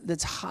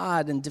that's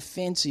hard and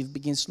defensive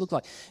begins to look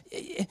like.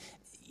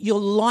 Your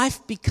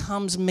life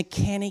becomes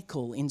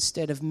mechanical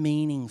instead of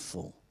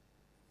meaningful.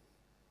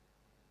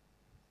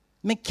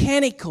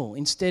 Mechanical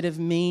instead of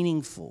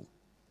meaningful.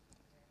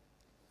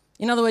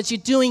 In other words, you're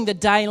doing the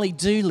daily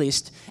do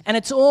list and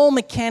it's all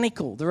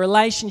mechanical. The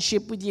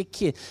relationship with your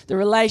kid, the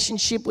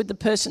relationship with the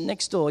person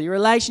next door, your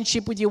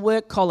relationship with your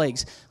work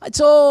colleagues.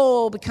 It's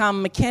all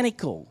become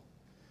mechanical.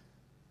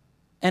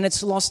 And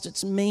it's lost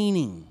its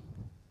meaning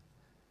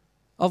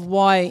of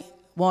why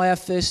I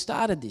first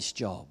started this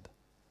job,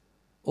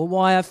 or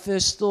why I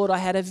first thought I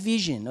had a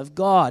vision of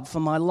God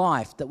for my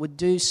life that would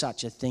do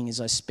such a thing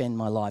as I spend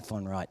my life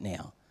on right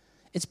now.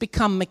 It's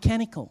become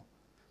mechanical,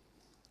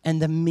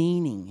 and the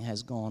meaning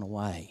has gone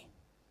away.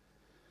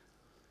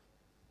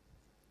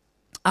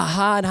 A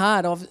hard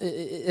heart,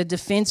 a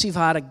defensive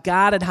heart, a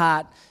guarded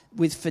heart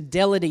with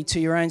fidelity to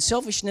your own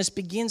selfishness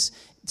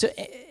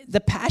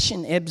the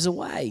passion ebbs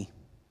away.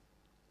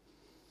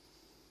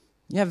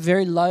 You have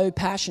very low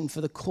passion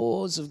for the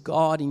cause of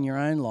God in your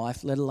own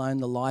life, let alone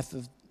the life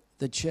of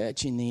the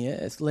church in the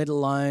earth, let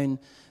alone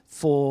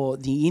for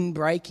the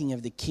inbreaking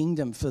of the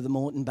kingdom for the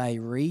Moreton Bay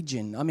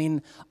region. I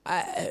mean,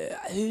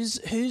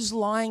 who's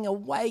lying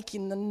awake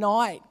in the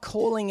night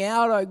calling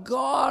out, "Oh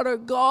God, oh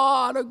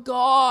God, oh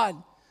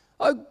God.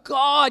 Oh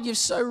God, you've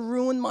so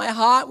ruined my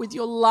heart with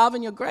your love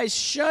and your grace.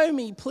 Show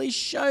me, please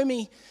show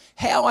me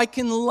how I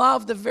can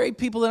love the very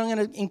people that I'm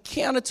going to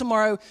encounter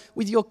tomorrow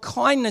with your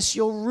kindness,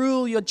 your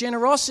rule, your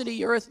generosity,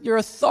 your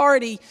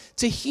authority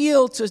to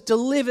heal, to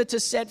deliver, to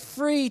set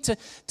free, to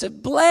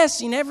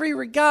bless in every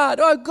regard.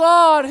 Oh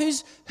God,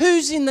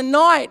 who's in the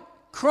night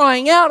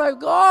crying out, oh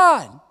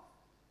God?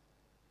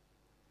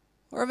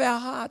 Or have our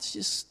hearts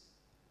just,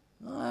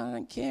 I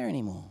don't care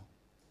anymore?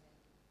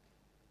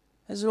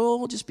 Has it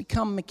all just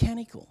become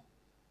mechanical?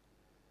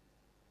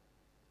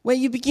 Where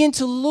you begin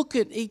to look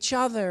at each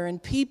other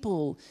and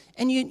people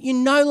and you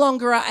no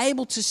longer are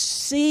able to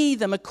see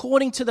them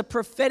according to the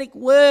prophetic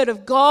word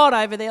of God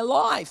over their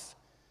life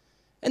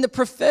and the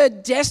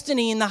preferred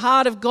destiny in the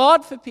heart of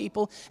God for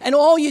people. And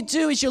all you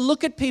do is you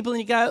look at people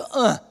and you go,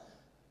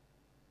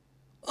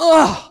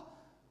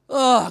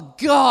 oh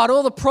God,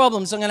 all the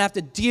problems I'm going to have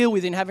to deal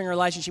with in having a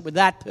relationship with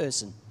that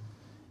person.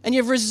 And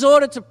you've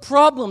resorted to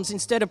problems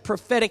instead of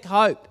prophetic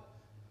hope.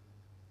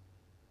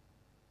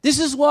 This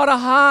is what a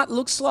heart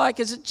looks like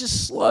as it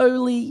just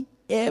slowly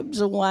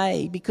ebbs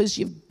away because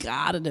you've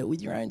guarded it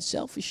with your own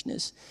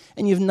selfishness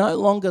and you're no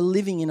longer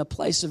living in a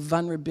place of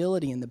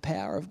vulnerability in the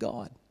power of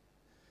God.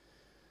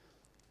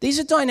 These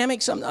are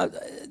dynamics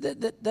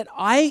that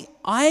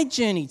I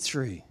journeyed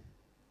through.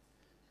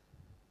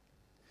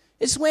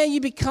 It's where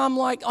you become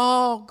like,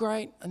 oh,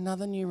 great,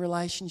 another new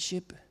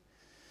relationship.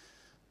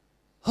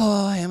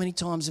 Oh, how many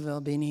times have I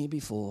been here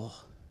before?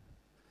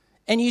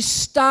 And you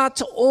start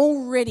to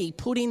already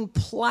put in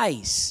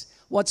place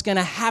what's going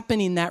to happen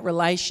in that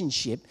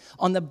relationship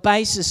on the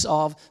basis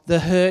of the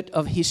hurt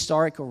of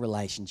historical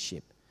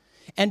relationship.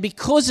 And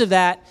because of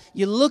that,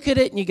 you look at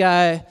it and you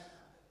go,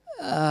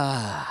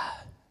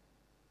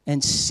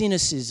 and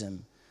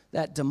cynicism,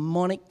 that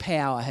demonic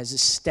power has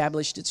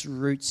established its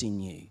roots in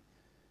you,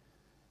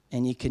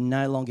 and you can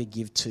no longer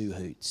give two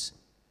hoots.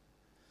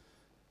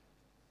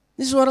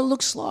 This is what it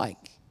looks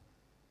like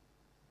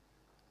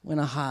when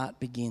a heart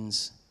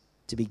begins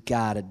to be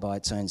guarded by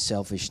its own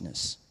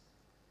selfishness.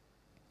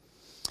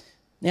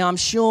 Now, I'm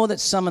sure that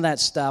some of that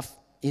stuff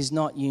is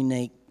not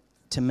unique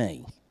to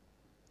me.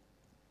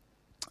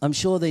 I'm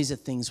sure these are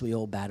things we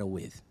all battle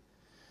with.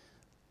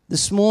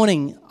 This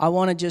morning, I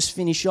want to just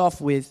finish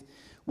off with,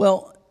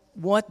 well,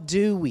 what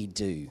do we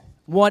do?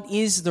 What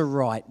is the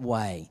right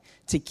way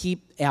to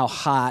keep our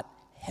heart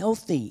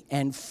healthy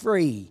and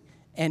free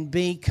and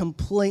be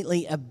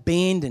completely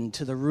abandoned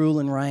to the rule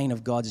and reign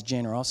of God's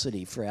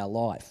generosity for our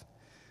life?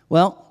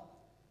 Well,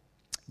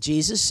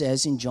 Jesus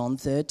says in John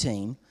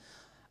 13,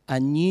 a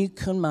new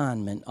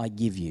commandment I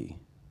give you.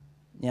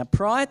 Now,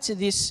 prior to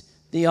this,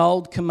 the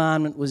old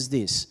commandment was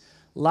this: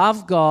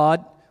 love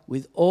God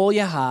with all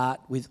your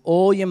heart, with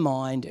all your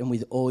mind, and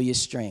with all your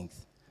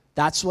strength.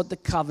 That's what the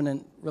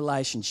covenant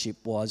relationship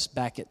was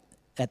back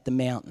at the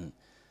mountain.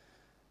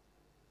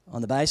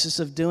 On the basis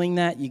of doing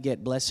that, you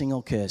get blessing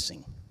or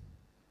cursing.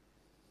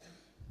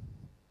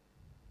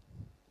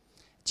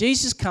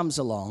 Jesus comes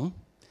along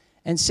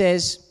and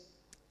says,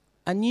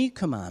 a new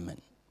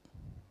commandment.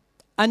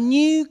 A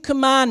new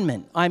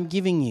commandment I'm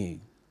giving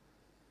you.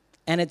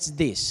 And it's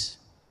this: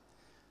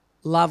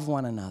 love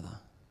one another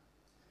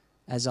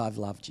as I've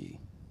loved you.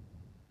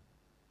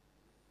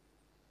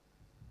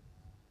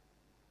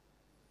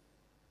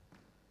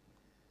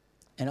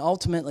 And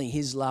ultimately,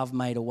 his love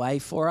made a way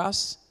for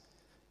us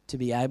to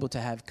be able to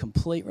have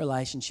complete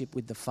relationship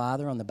with the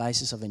Father on the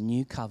basis of a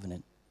new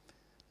covenant.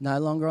 No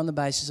longer on the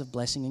basis of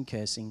blessing and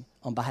cursing,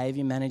 on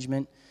behavior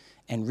management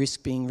and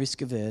being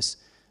risk averse,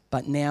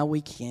 but now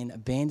we can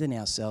abandon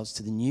ourselves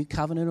to the new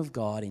covenant of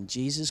God in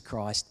Jesus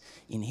Christ,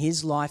 in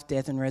his life,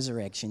 death, and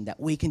resurrection, that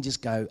we can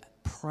just go,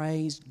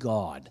 praise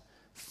God.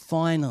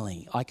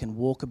 Finally, I can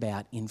walk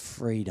about in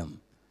freedom.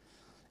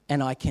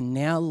 And I can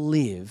now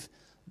live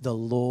the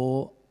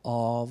law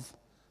of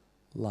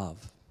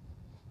love.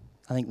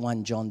 I think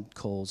 1 John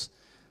calls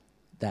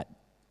that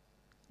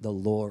the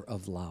law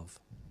of love.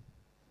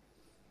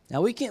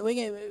 Now,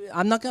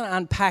 I'm not going to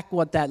unpack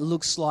what that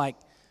looks like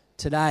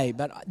today,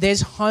 but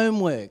there's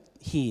homework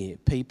here,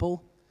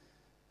 people.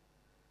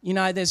 You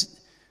know,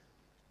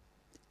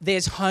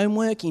 there's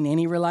homework in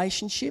any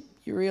relationship.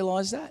 You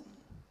realise that?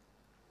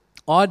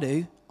 I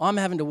do. I'm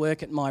having to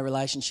work at my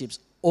relationships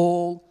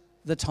all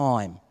the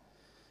time.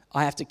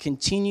 I have to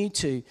continue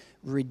to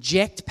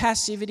reject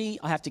passivity.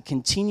 I have to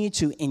continue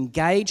to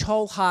engage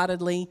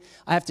wholeheartedly.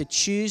 I have to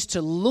choose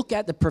to look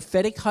at the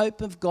prophetic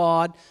hope of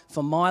God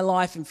for my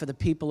life and for the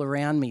people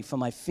around me, for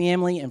my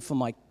family and for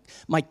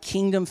my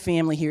kingdom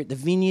family here at the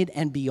Vineyard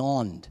and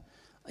beyond.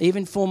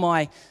 Even for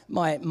my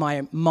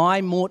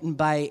Moreton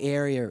Bay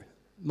area,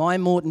 my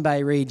Moreton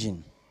Bay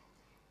region.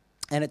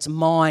 And it's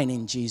mine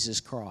in Jesus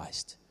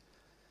Christ.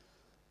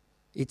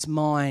 It's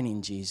mine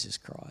in Jesus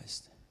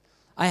Christ.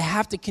 I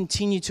have to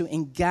continue to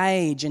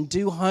engage and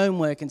do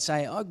homework and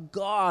say, oh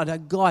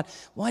God,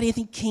 why do you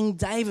think King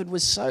David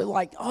was so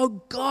like, oh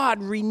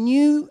God,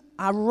 renew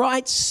a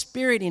right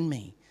spirit in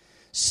me.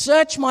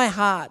 Search my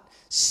heart.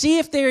 See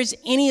if there is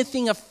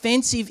anything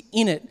offensive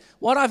in it,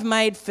 what I've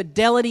made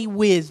fidelity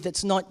with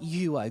that's not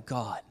you, oh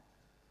God.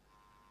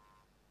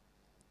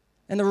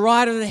 And the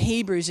writer of the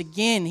Hebrews,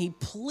 again, he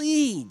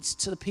pleads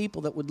to the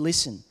people that would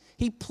listen.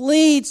 He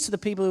pleads to the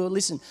people who would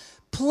listen.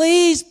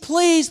 Please,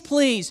 please,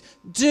 please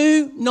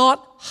do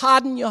not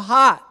harden your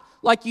heart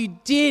like you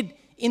did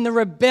in the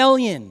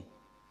rebellion.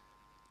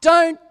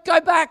 Don't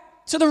go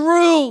back to the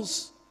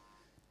rules.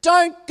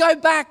 Don't go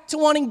back to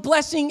wanting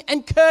blessing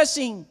and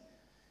cursing.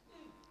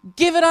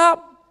 Give it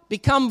up.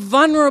 Become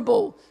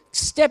vulnerable.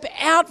 Step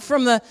out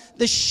from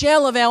the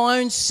shell of our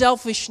own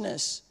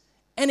selfishness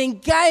and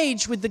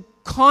engage with the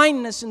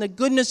kindness and the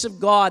goodness of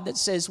God that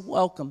says,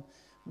 welcome,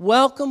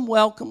 welcome,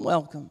 welcome,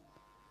 welcome.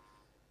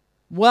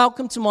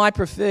 Welcome to my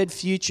preferred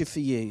future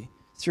for you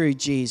through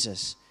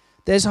Jesus.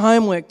 There's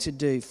homework to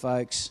do,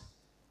 folks.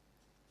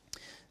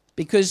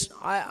 Because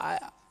I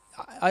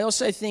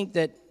also think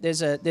that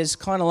there's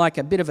kind of like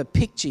a bit of a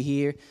picture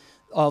here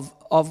of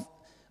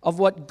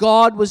what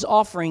God was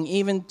offering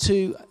even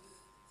to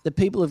the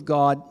people of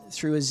God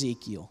through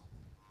Ezekiel.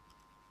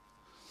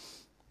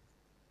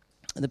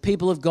 The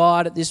people of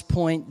God at this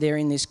point, they're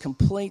in this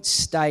complete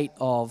state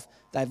of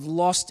they've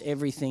lost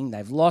everything.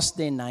 They've lost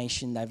their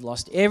nation. They've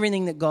lost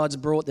everything that God's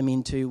brought them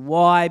into.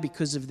 Why?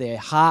 Because of their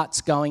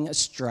hearts going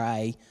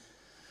astray.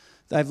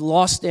 They've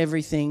lost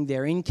everything.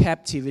 They're in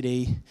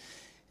captivity.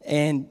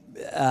 And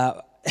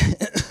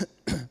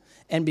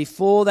and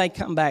before they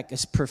come back, a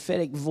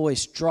prophetic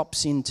voice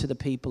drops into the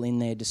people in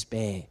their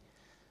despair.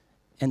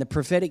 And the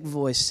prophetic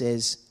voice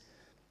says,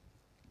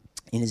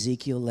 in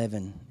Ezekiel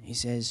 11, he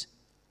says,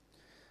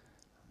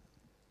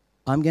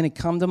 I'm going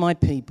to come to my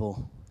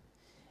people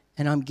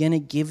and I'm going to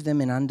give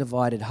them an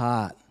undivided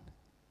heart.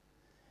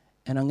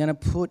 And I'm going to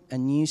put a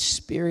new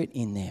spirit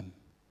in them.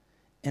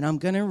 And I'm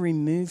going to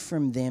remove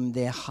from them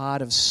their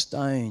heart of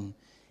stone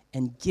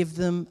and give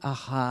them a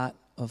heart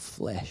of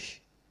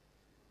flesh.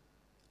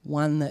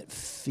 One that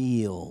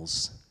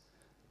feels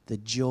the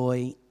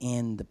joy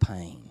and the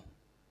pain.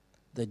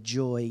 The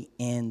joy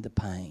and the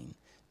pain.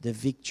 The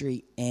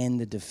victory and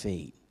the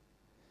defeat.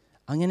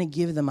 I'm going to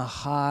give them a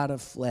heart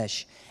of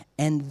flesh,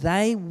 and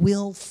they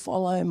will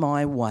follow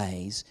my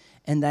ways,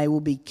 and they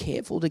will be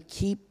careful to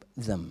keep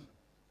them.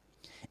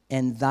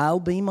 And they'll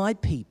be my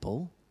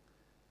people.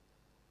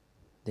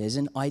 There's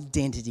an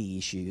identity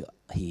issue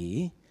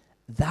here.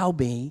 They'll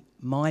be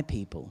my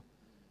people.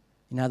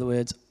 In other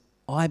words,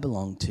 I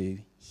belong to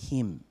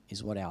him,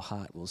 is what our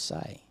heart will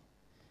say.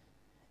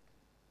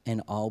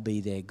 And I'll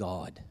be their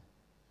God.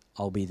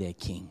 I'll be their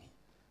king.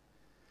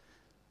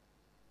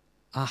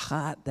 A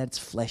heart that's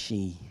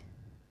fleshy,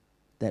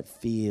 that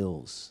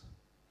feels.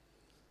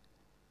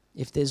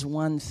 If there's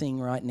one thing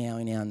right now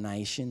in our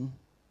nation,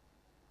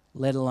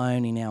 let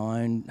alone in our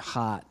own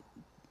heart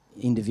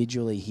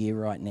individually here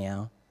right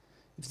now,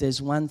 if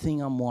there's one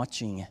thing I'm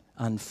watching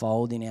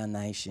unfold in our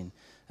nation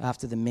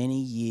after the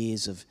many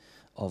years of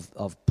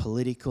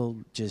political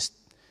just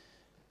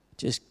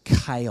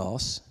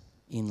chaos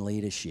in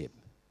leadership,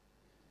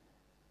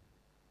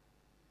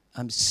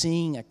 I'm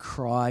seeing a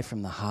cry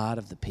from the heart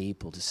of the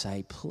people to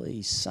say,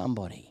 please,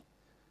 somebody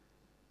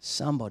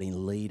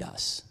lead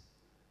us.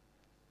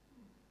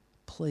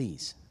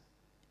 Please,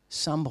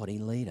 somebody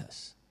lead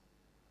us.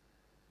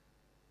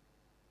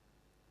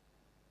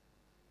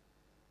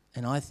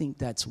 And I think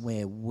that's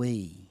where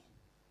we,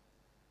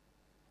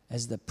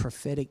 as the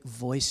prophetic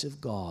voice of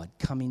God,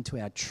 come into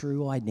our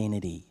true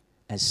identity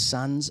as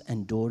sons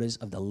and daughters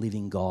of the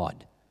living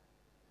God,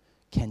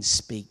 can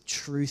speak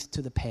truth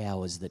to the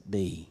powers that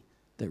be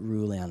that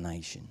rule our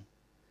nation,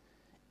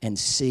 and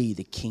see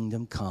the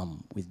kingdom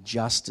come with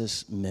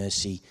justice,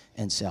 mercy,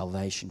 and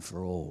salvation for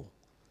all.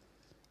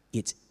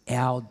 It's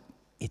ours.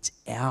 It's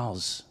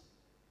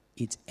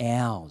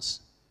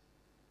ours.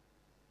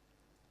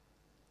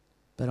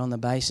 But on the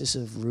basis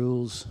of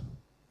rules,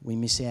 we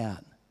miss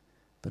out.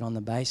 But on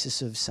the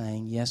basis of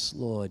saying, yes,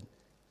 Lord,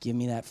 give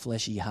me that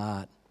fleshy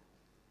heart,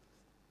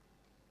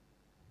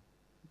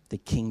 the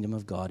kingdom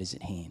of God is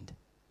at hand.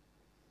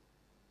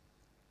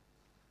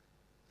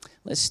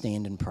 Let's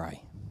stand and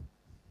pray.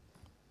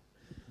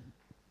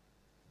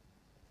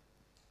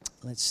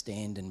 Let's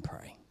stand and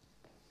pray.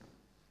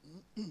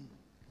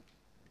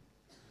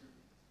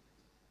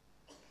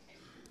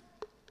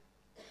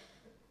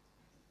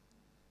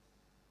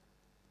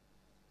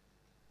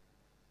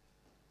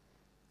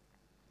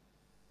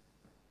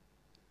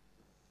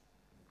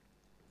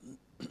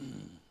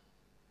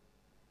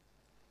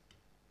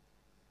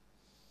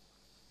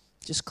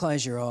 Just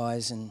close your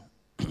eyes, and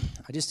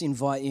I just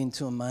invite you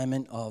into a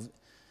moment of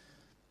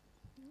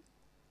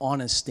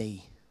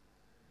honesty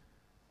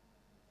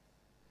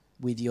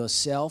with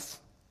yourself,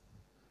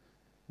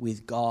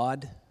 with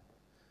God,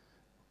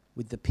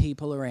 with the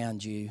people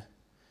around you,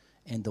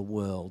 and the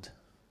world.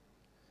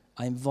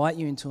 I invite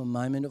you into a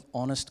moment of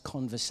honest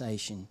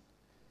conversation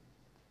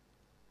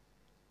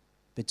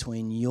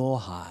between your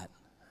heart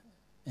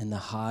and the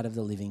heart of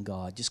the living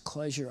God. Just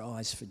close your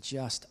eyes for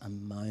just a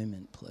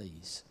moment,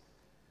 please.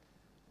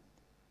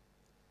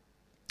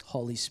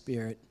 Holy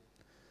Spirit,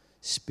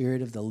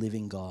 Spirit of the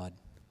living God,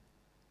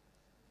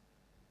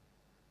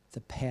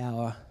 the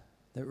power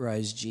that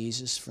rose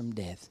Jesus from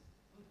death,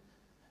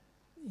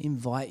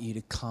 invite you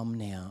to come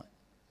now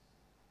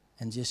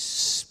and just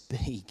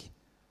speak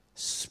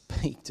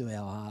to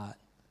our heart.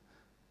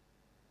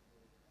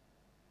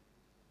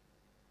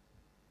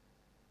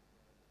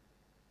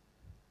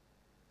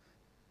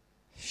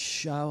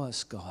 Show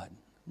us, God,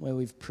 where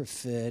we've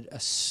preferred a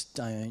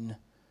stone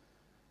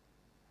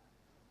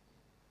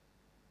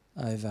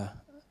over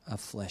a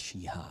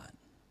fleshy heart.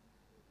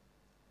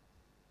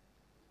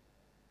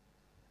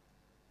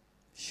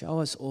 Show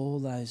us all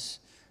those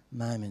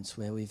moments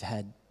where we've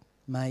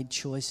made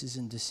choices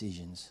and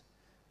decisions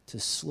to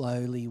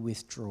slowly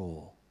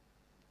withdraw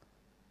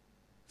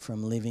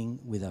from living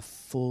with a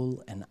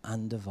full and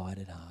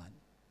undivided heart.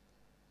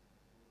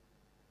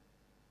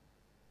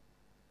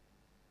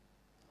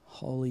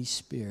 Holy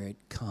Spirit,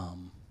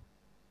 come.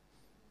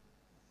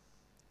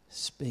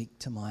 Speak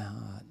to my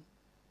heart.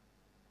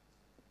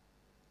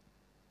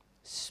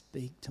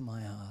 Speak to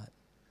my heart.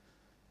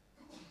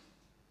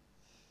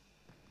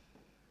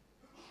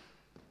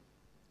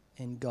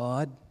 And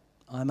God,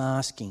 I'm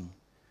asking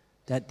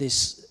that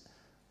this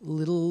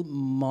little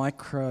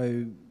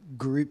micro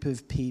group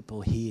of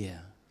people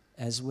here,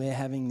 as we're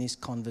having this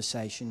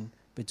conversation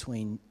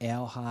between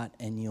our heart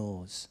and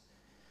yours,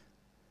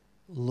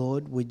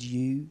 Lord, would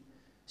you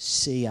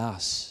see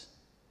us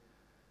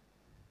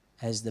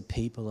as the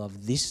people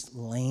of this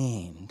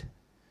land,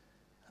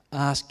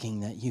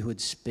 asking that you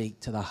would speak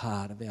to the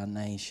heart of our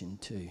nation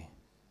too.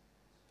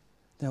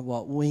 That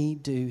what we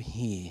do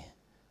here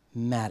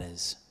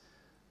matters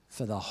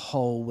for the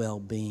whole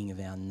well-being of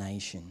our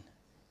nation.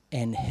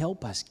 And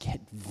help us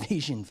get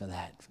vision for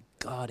that.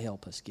 God,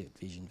 help us get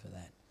vision for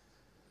that.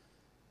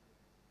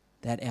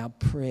 That our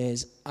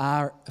prayers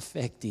are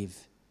effective.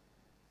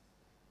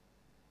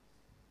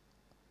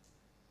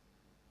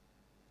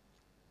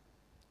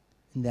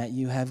 And that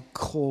you have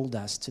called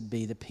us to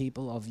be the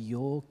people of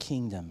your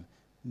kingdom,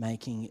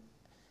 making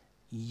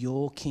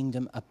your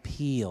kingdom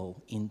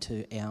appeal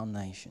into our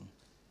nation.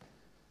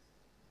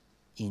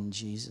 In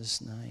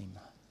Jesus' name.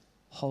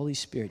 Holy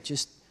Spirit,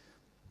 just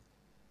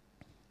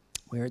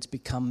where it's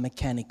become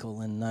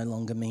mechanical and no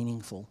longer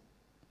meaningful,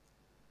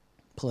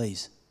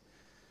 please,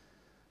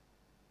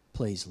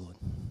 Lord,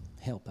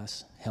 help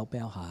us, help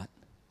our heart.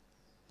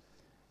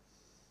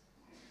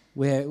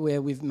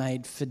 Where we've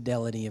made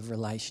fidelity of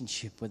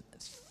relationship with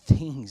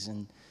things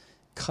and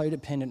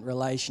codependent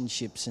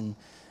relationships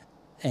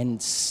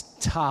and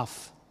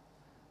stuff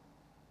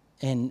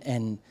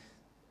and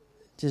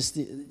just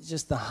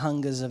the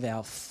hungers of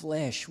our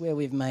flesh, where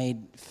we've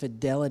made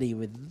fidelity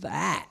with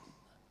that.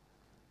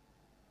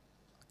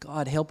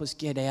 God, help us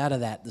get out of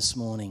that this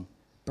morning.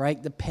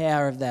 Break the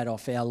power of that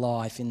off our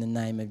life in the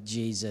name of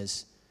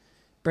Jesus.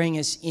 Bring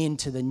us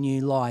into the new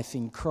life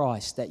in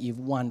Christ that you've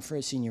won for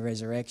us in your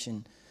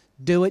resurrection.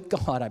 Do it,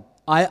 God.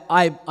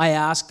 I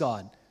ask,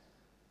 God.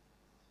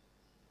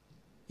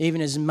 Even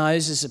as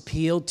Moses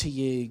appealed to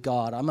you,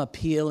 God, I'm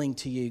appealing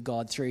to you,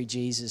 God, through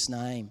Jesus'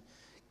 name.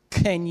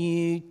 Can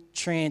you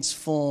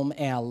transform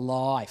our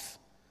life?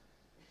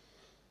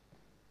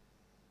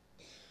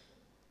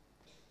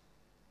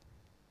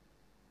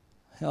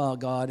 Oh,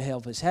 God,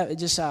 help us.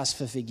 Just ask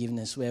for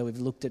forgiveness where we've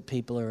looked at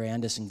people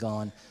around us and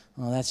gone,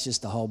 oh, that's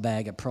just a whole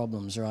bag of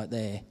problems right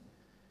there.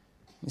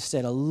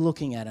 Instead of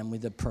looking at them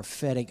with the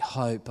prophetic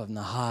hope of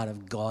the heart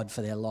of God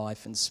for their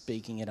life and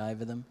speaking it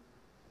over them.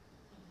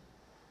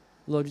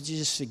 Lord, would you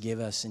just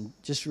forgive us and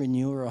just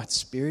renew a right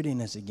spirit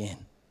in us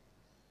again?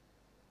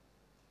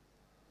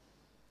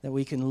 That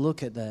we can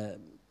look at the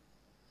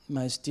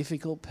most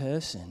difficult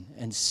person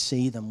and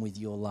see them with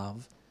your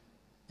love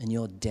and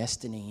your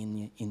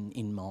destiny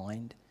in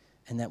mind,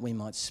 and that we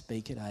might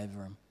speak it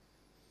over them.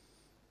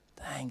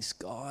 Thanks,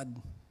 God.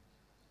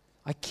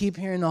 I keep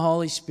hearing the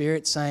Holy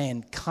Spirit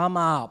saying, come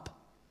up,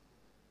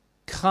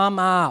 come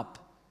up.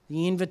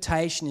 The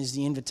invitation is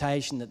the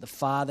invitation that the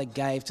Father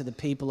gave to the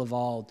people of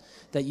old,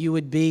 that you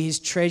would be his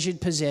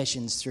treasured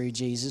possessions through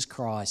Jesus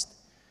Christ,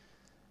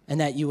 and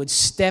that you would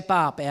step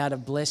up out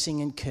of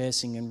blessing and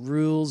cursing and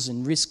rules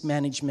and risk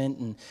management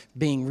and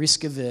being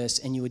risk averse,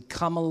 and you would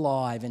come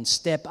alive and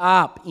step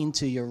up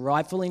into your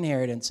rightful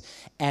inheritance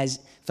as,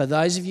 for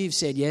those of you who've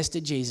said yes to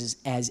Jesus,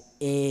 as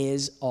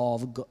heirs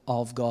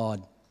of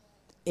God.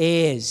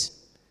 Heirs,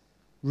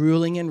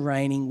 ruling and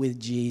reigning with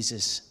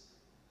Jesus.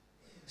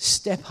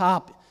 Step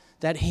up,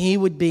 that he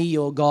would be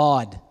your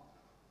God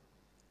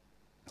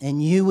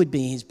and you would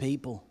be his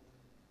people,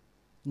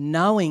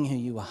 knowing who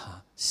you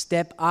are.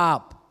 Step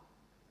up.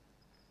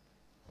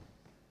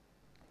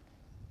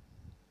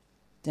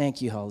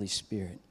 Thank you, Holy Spirit.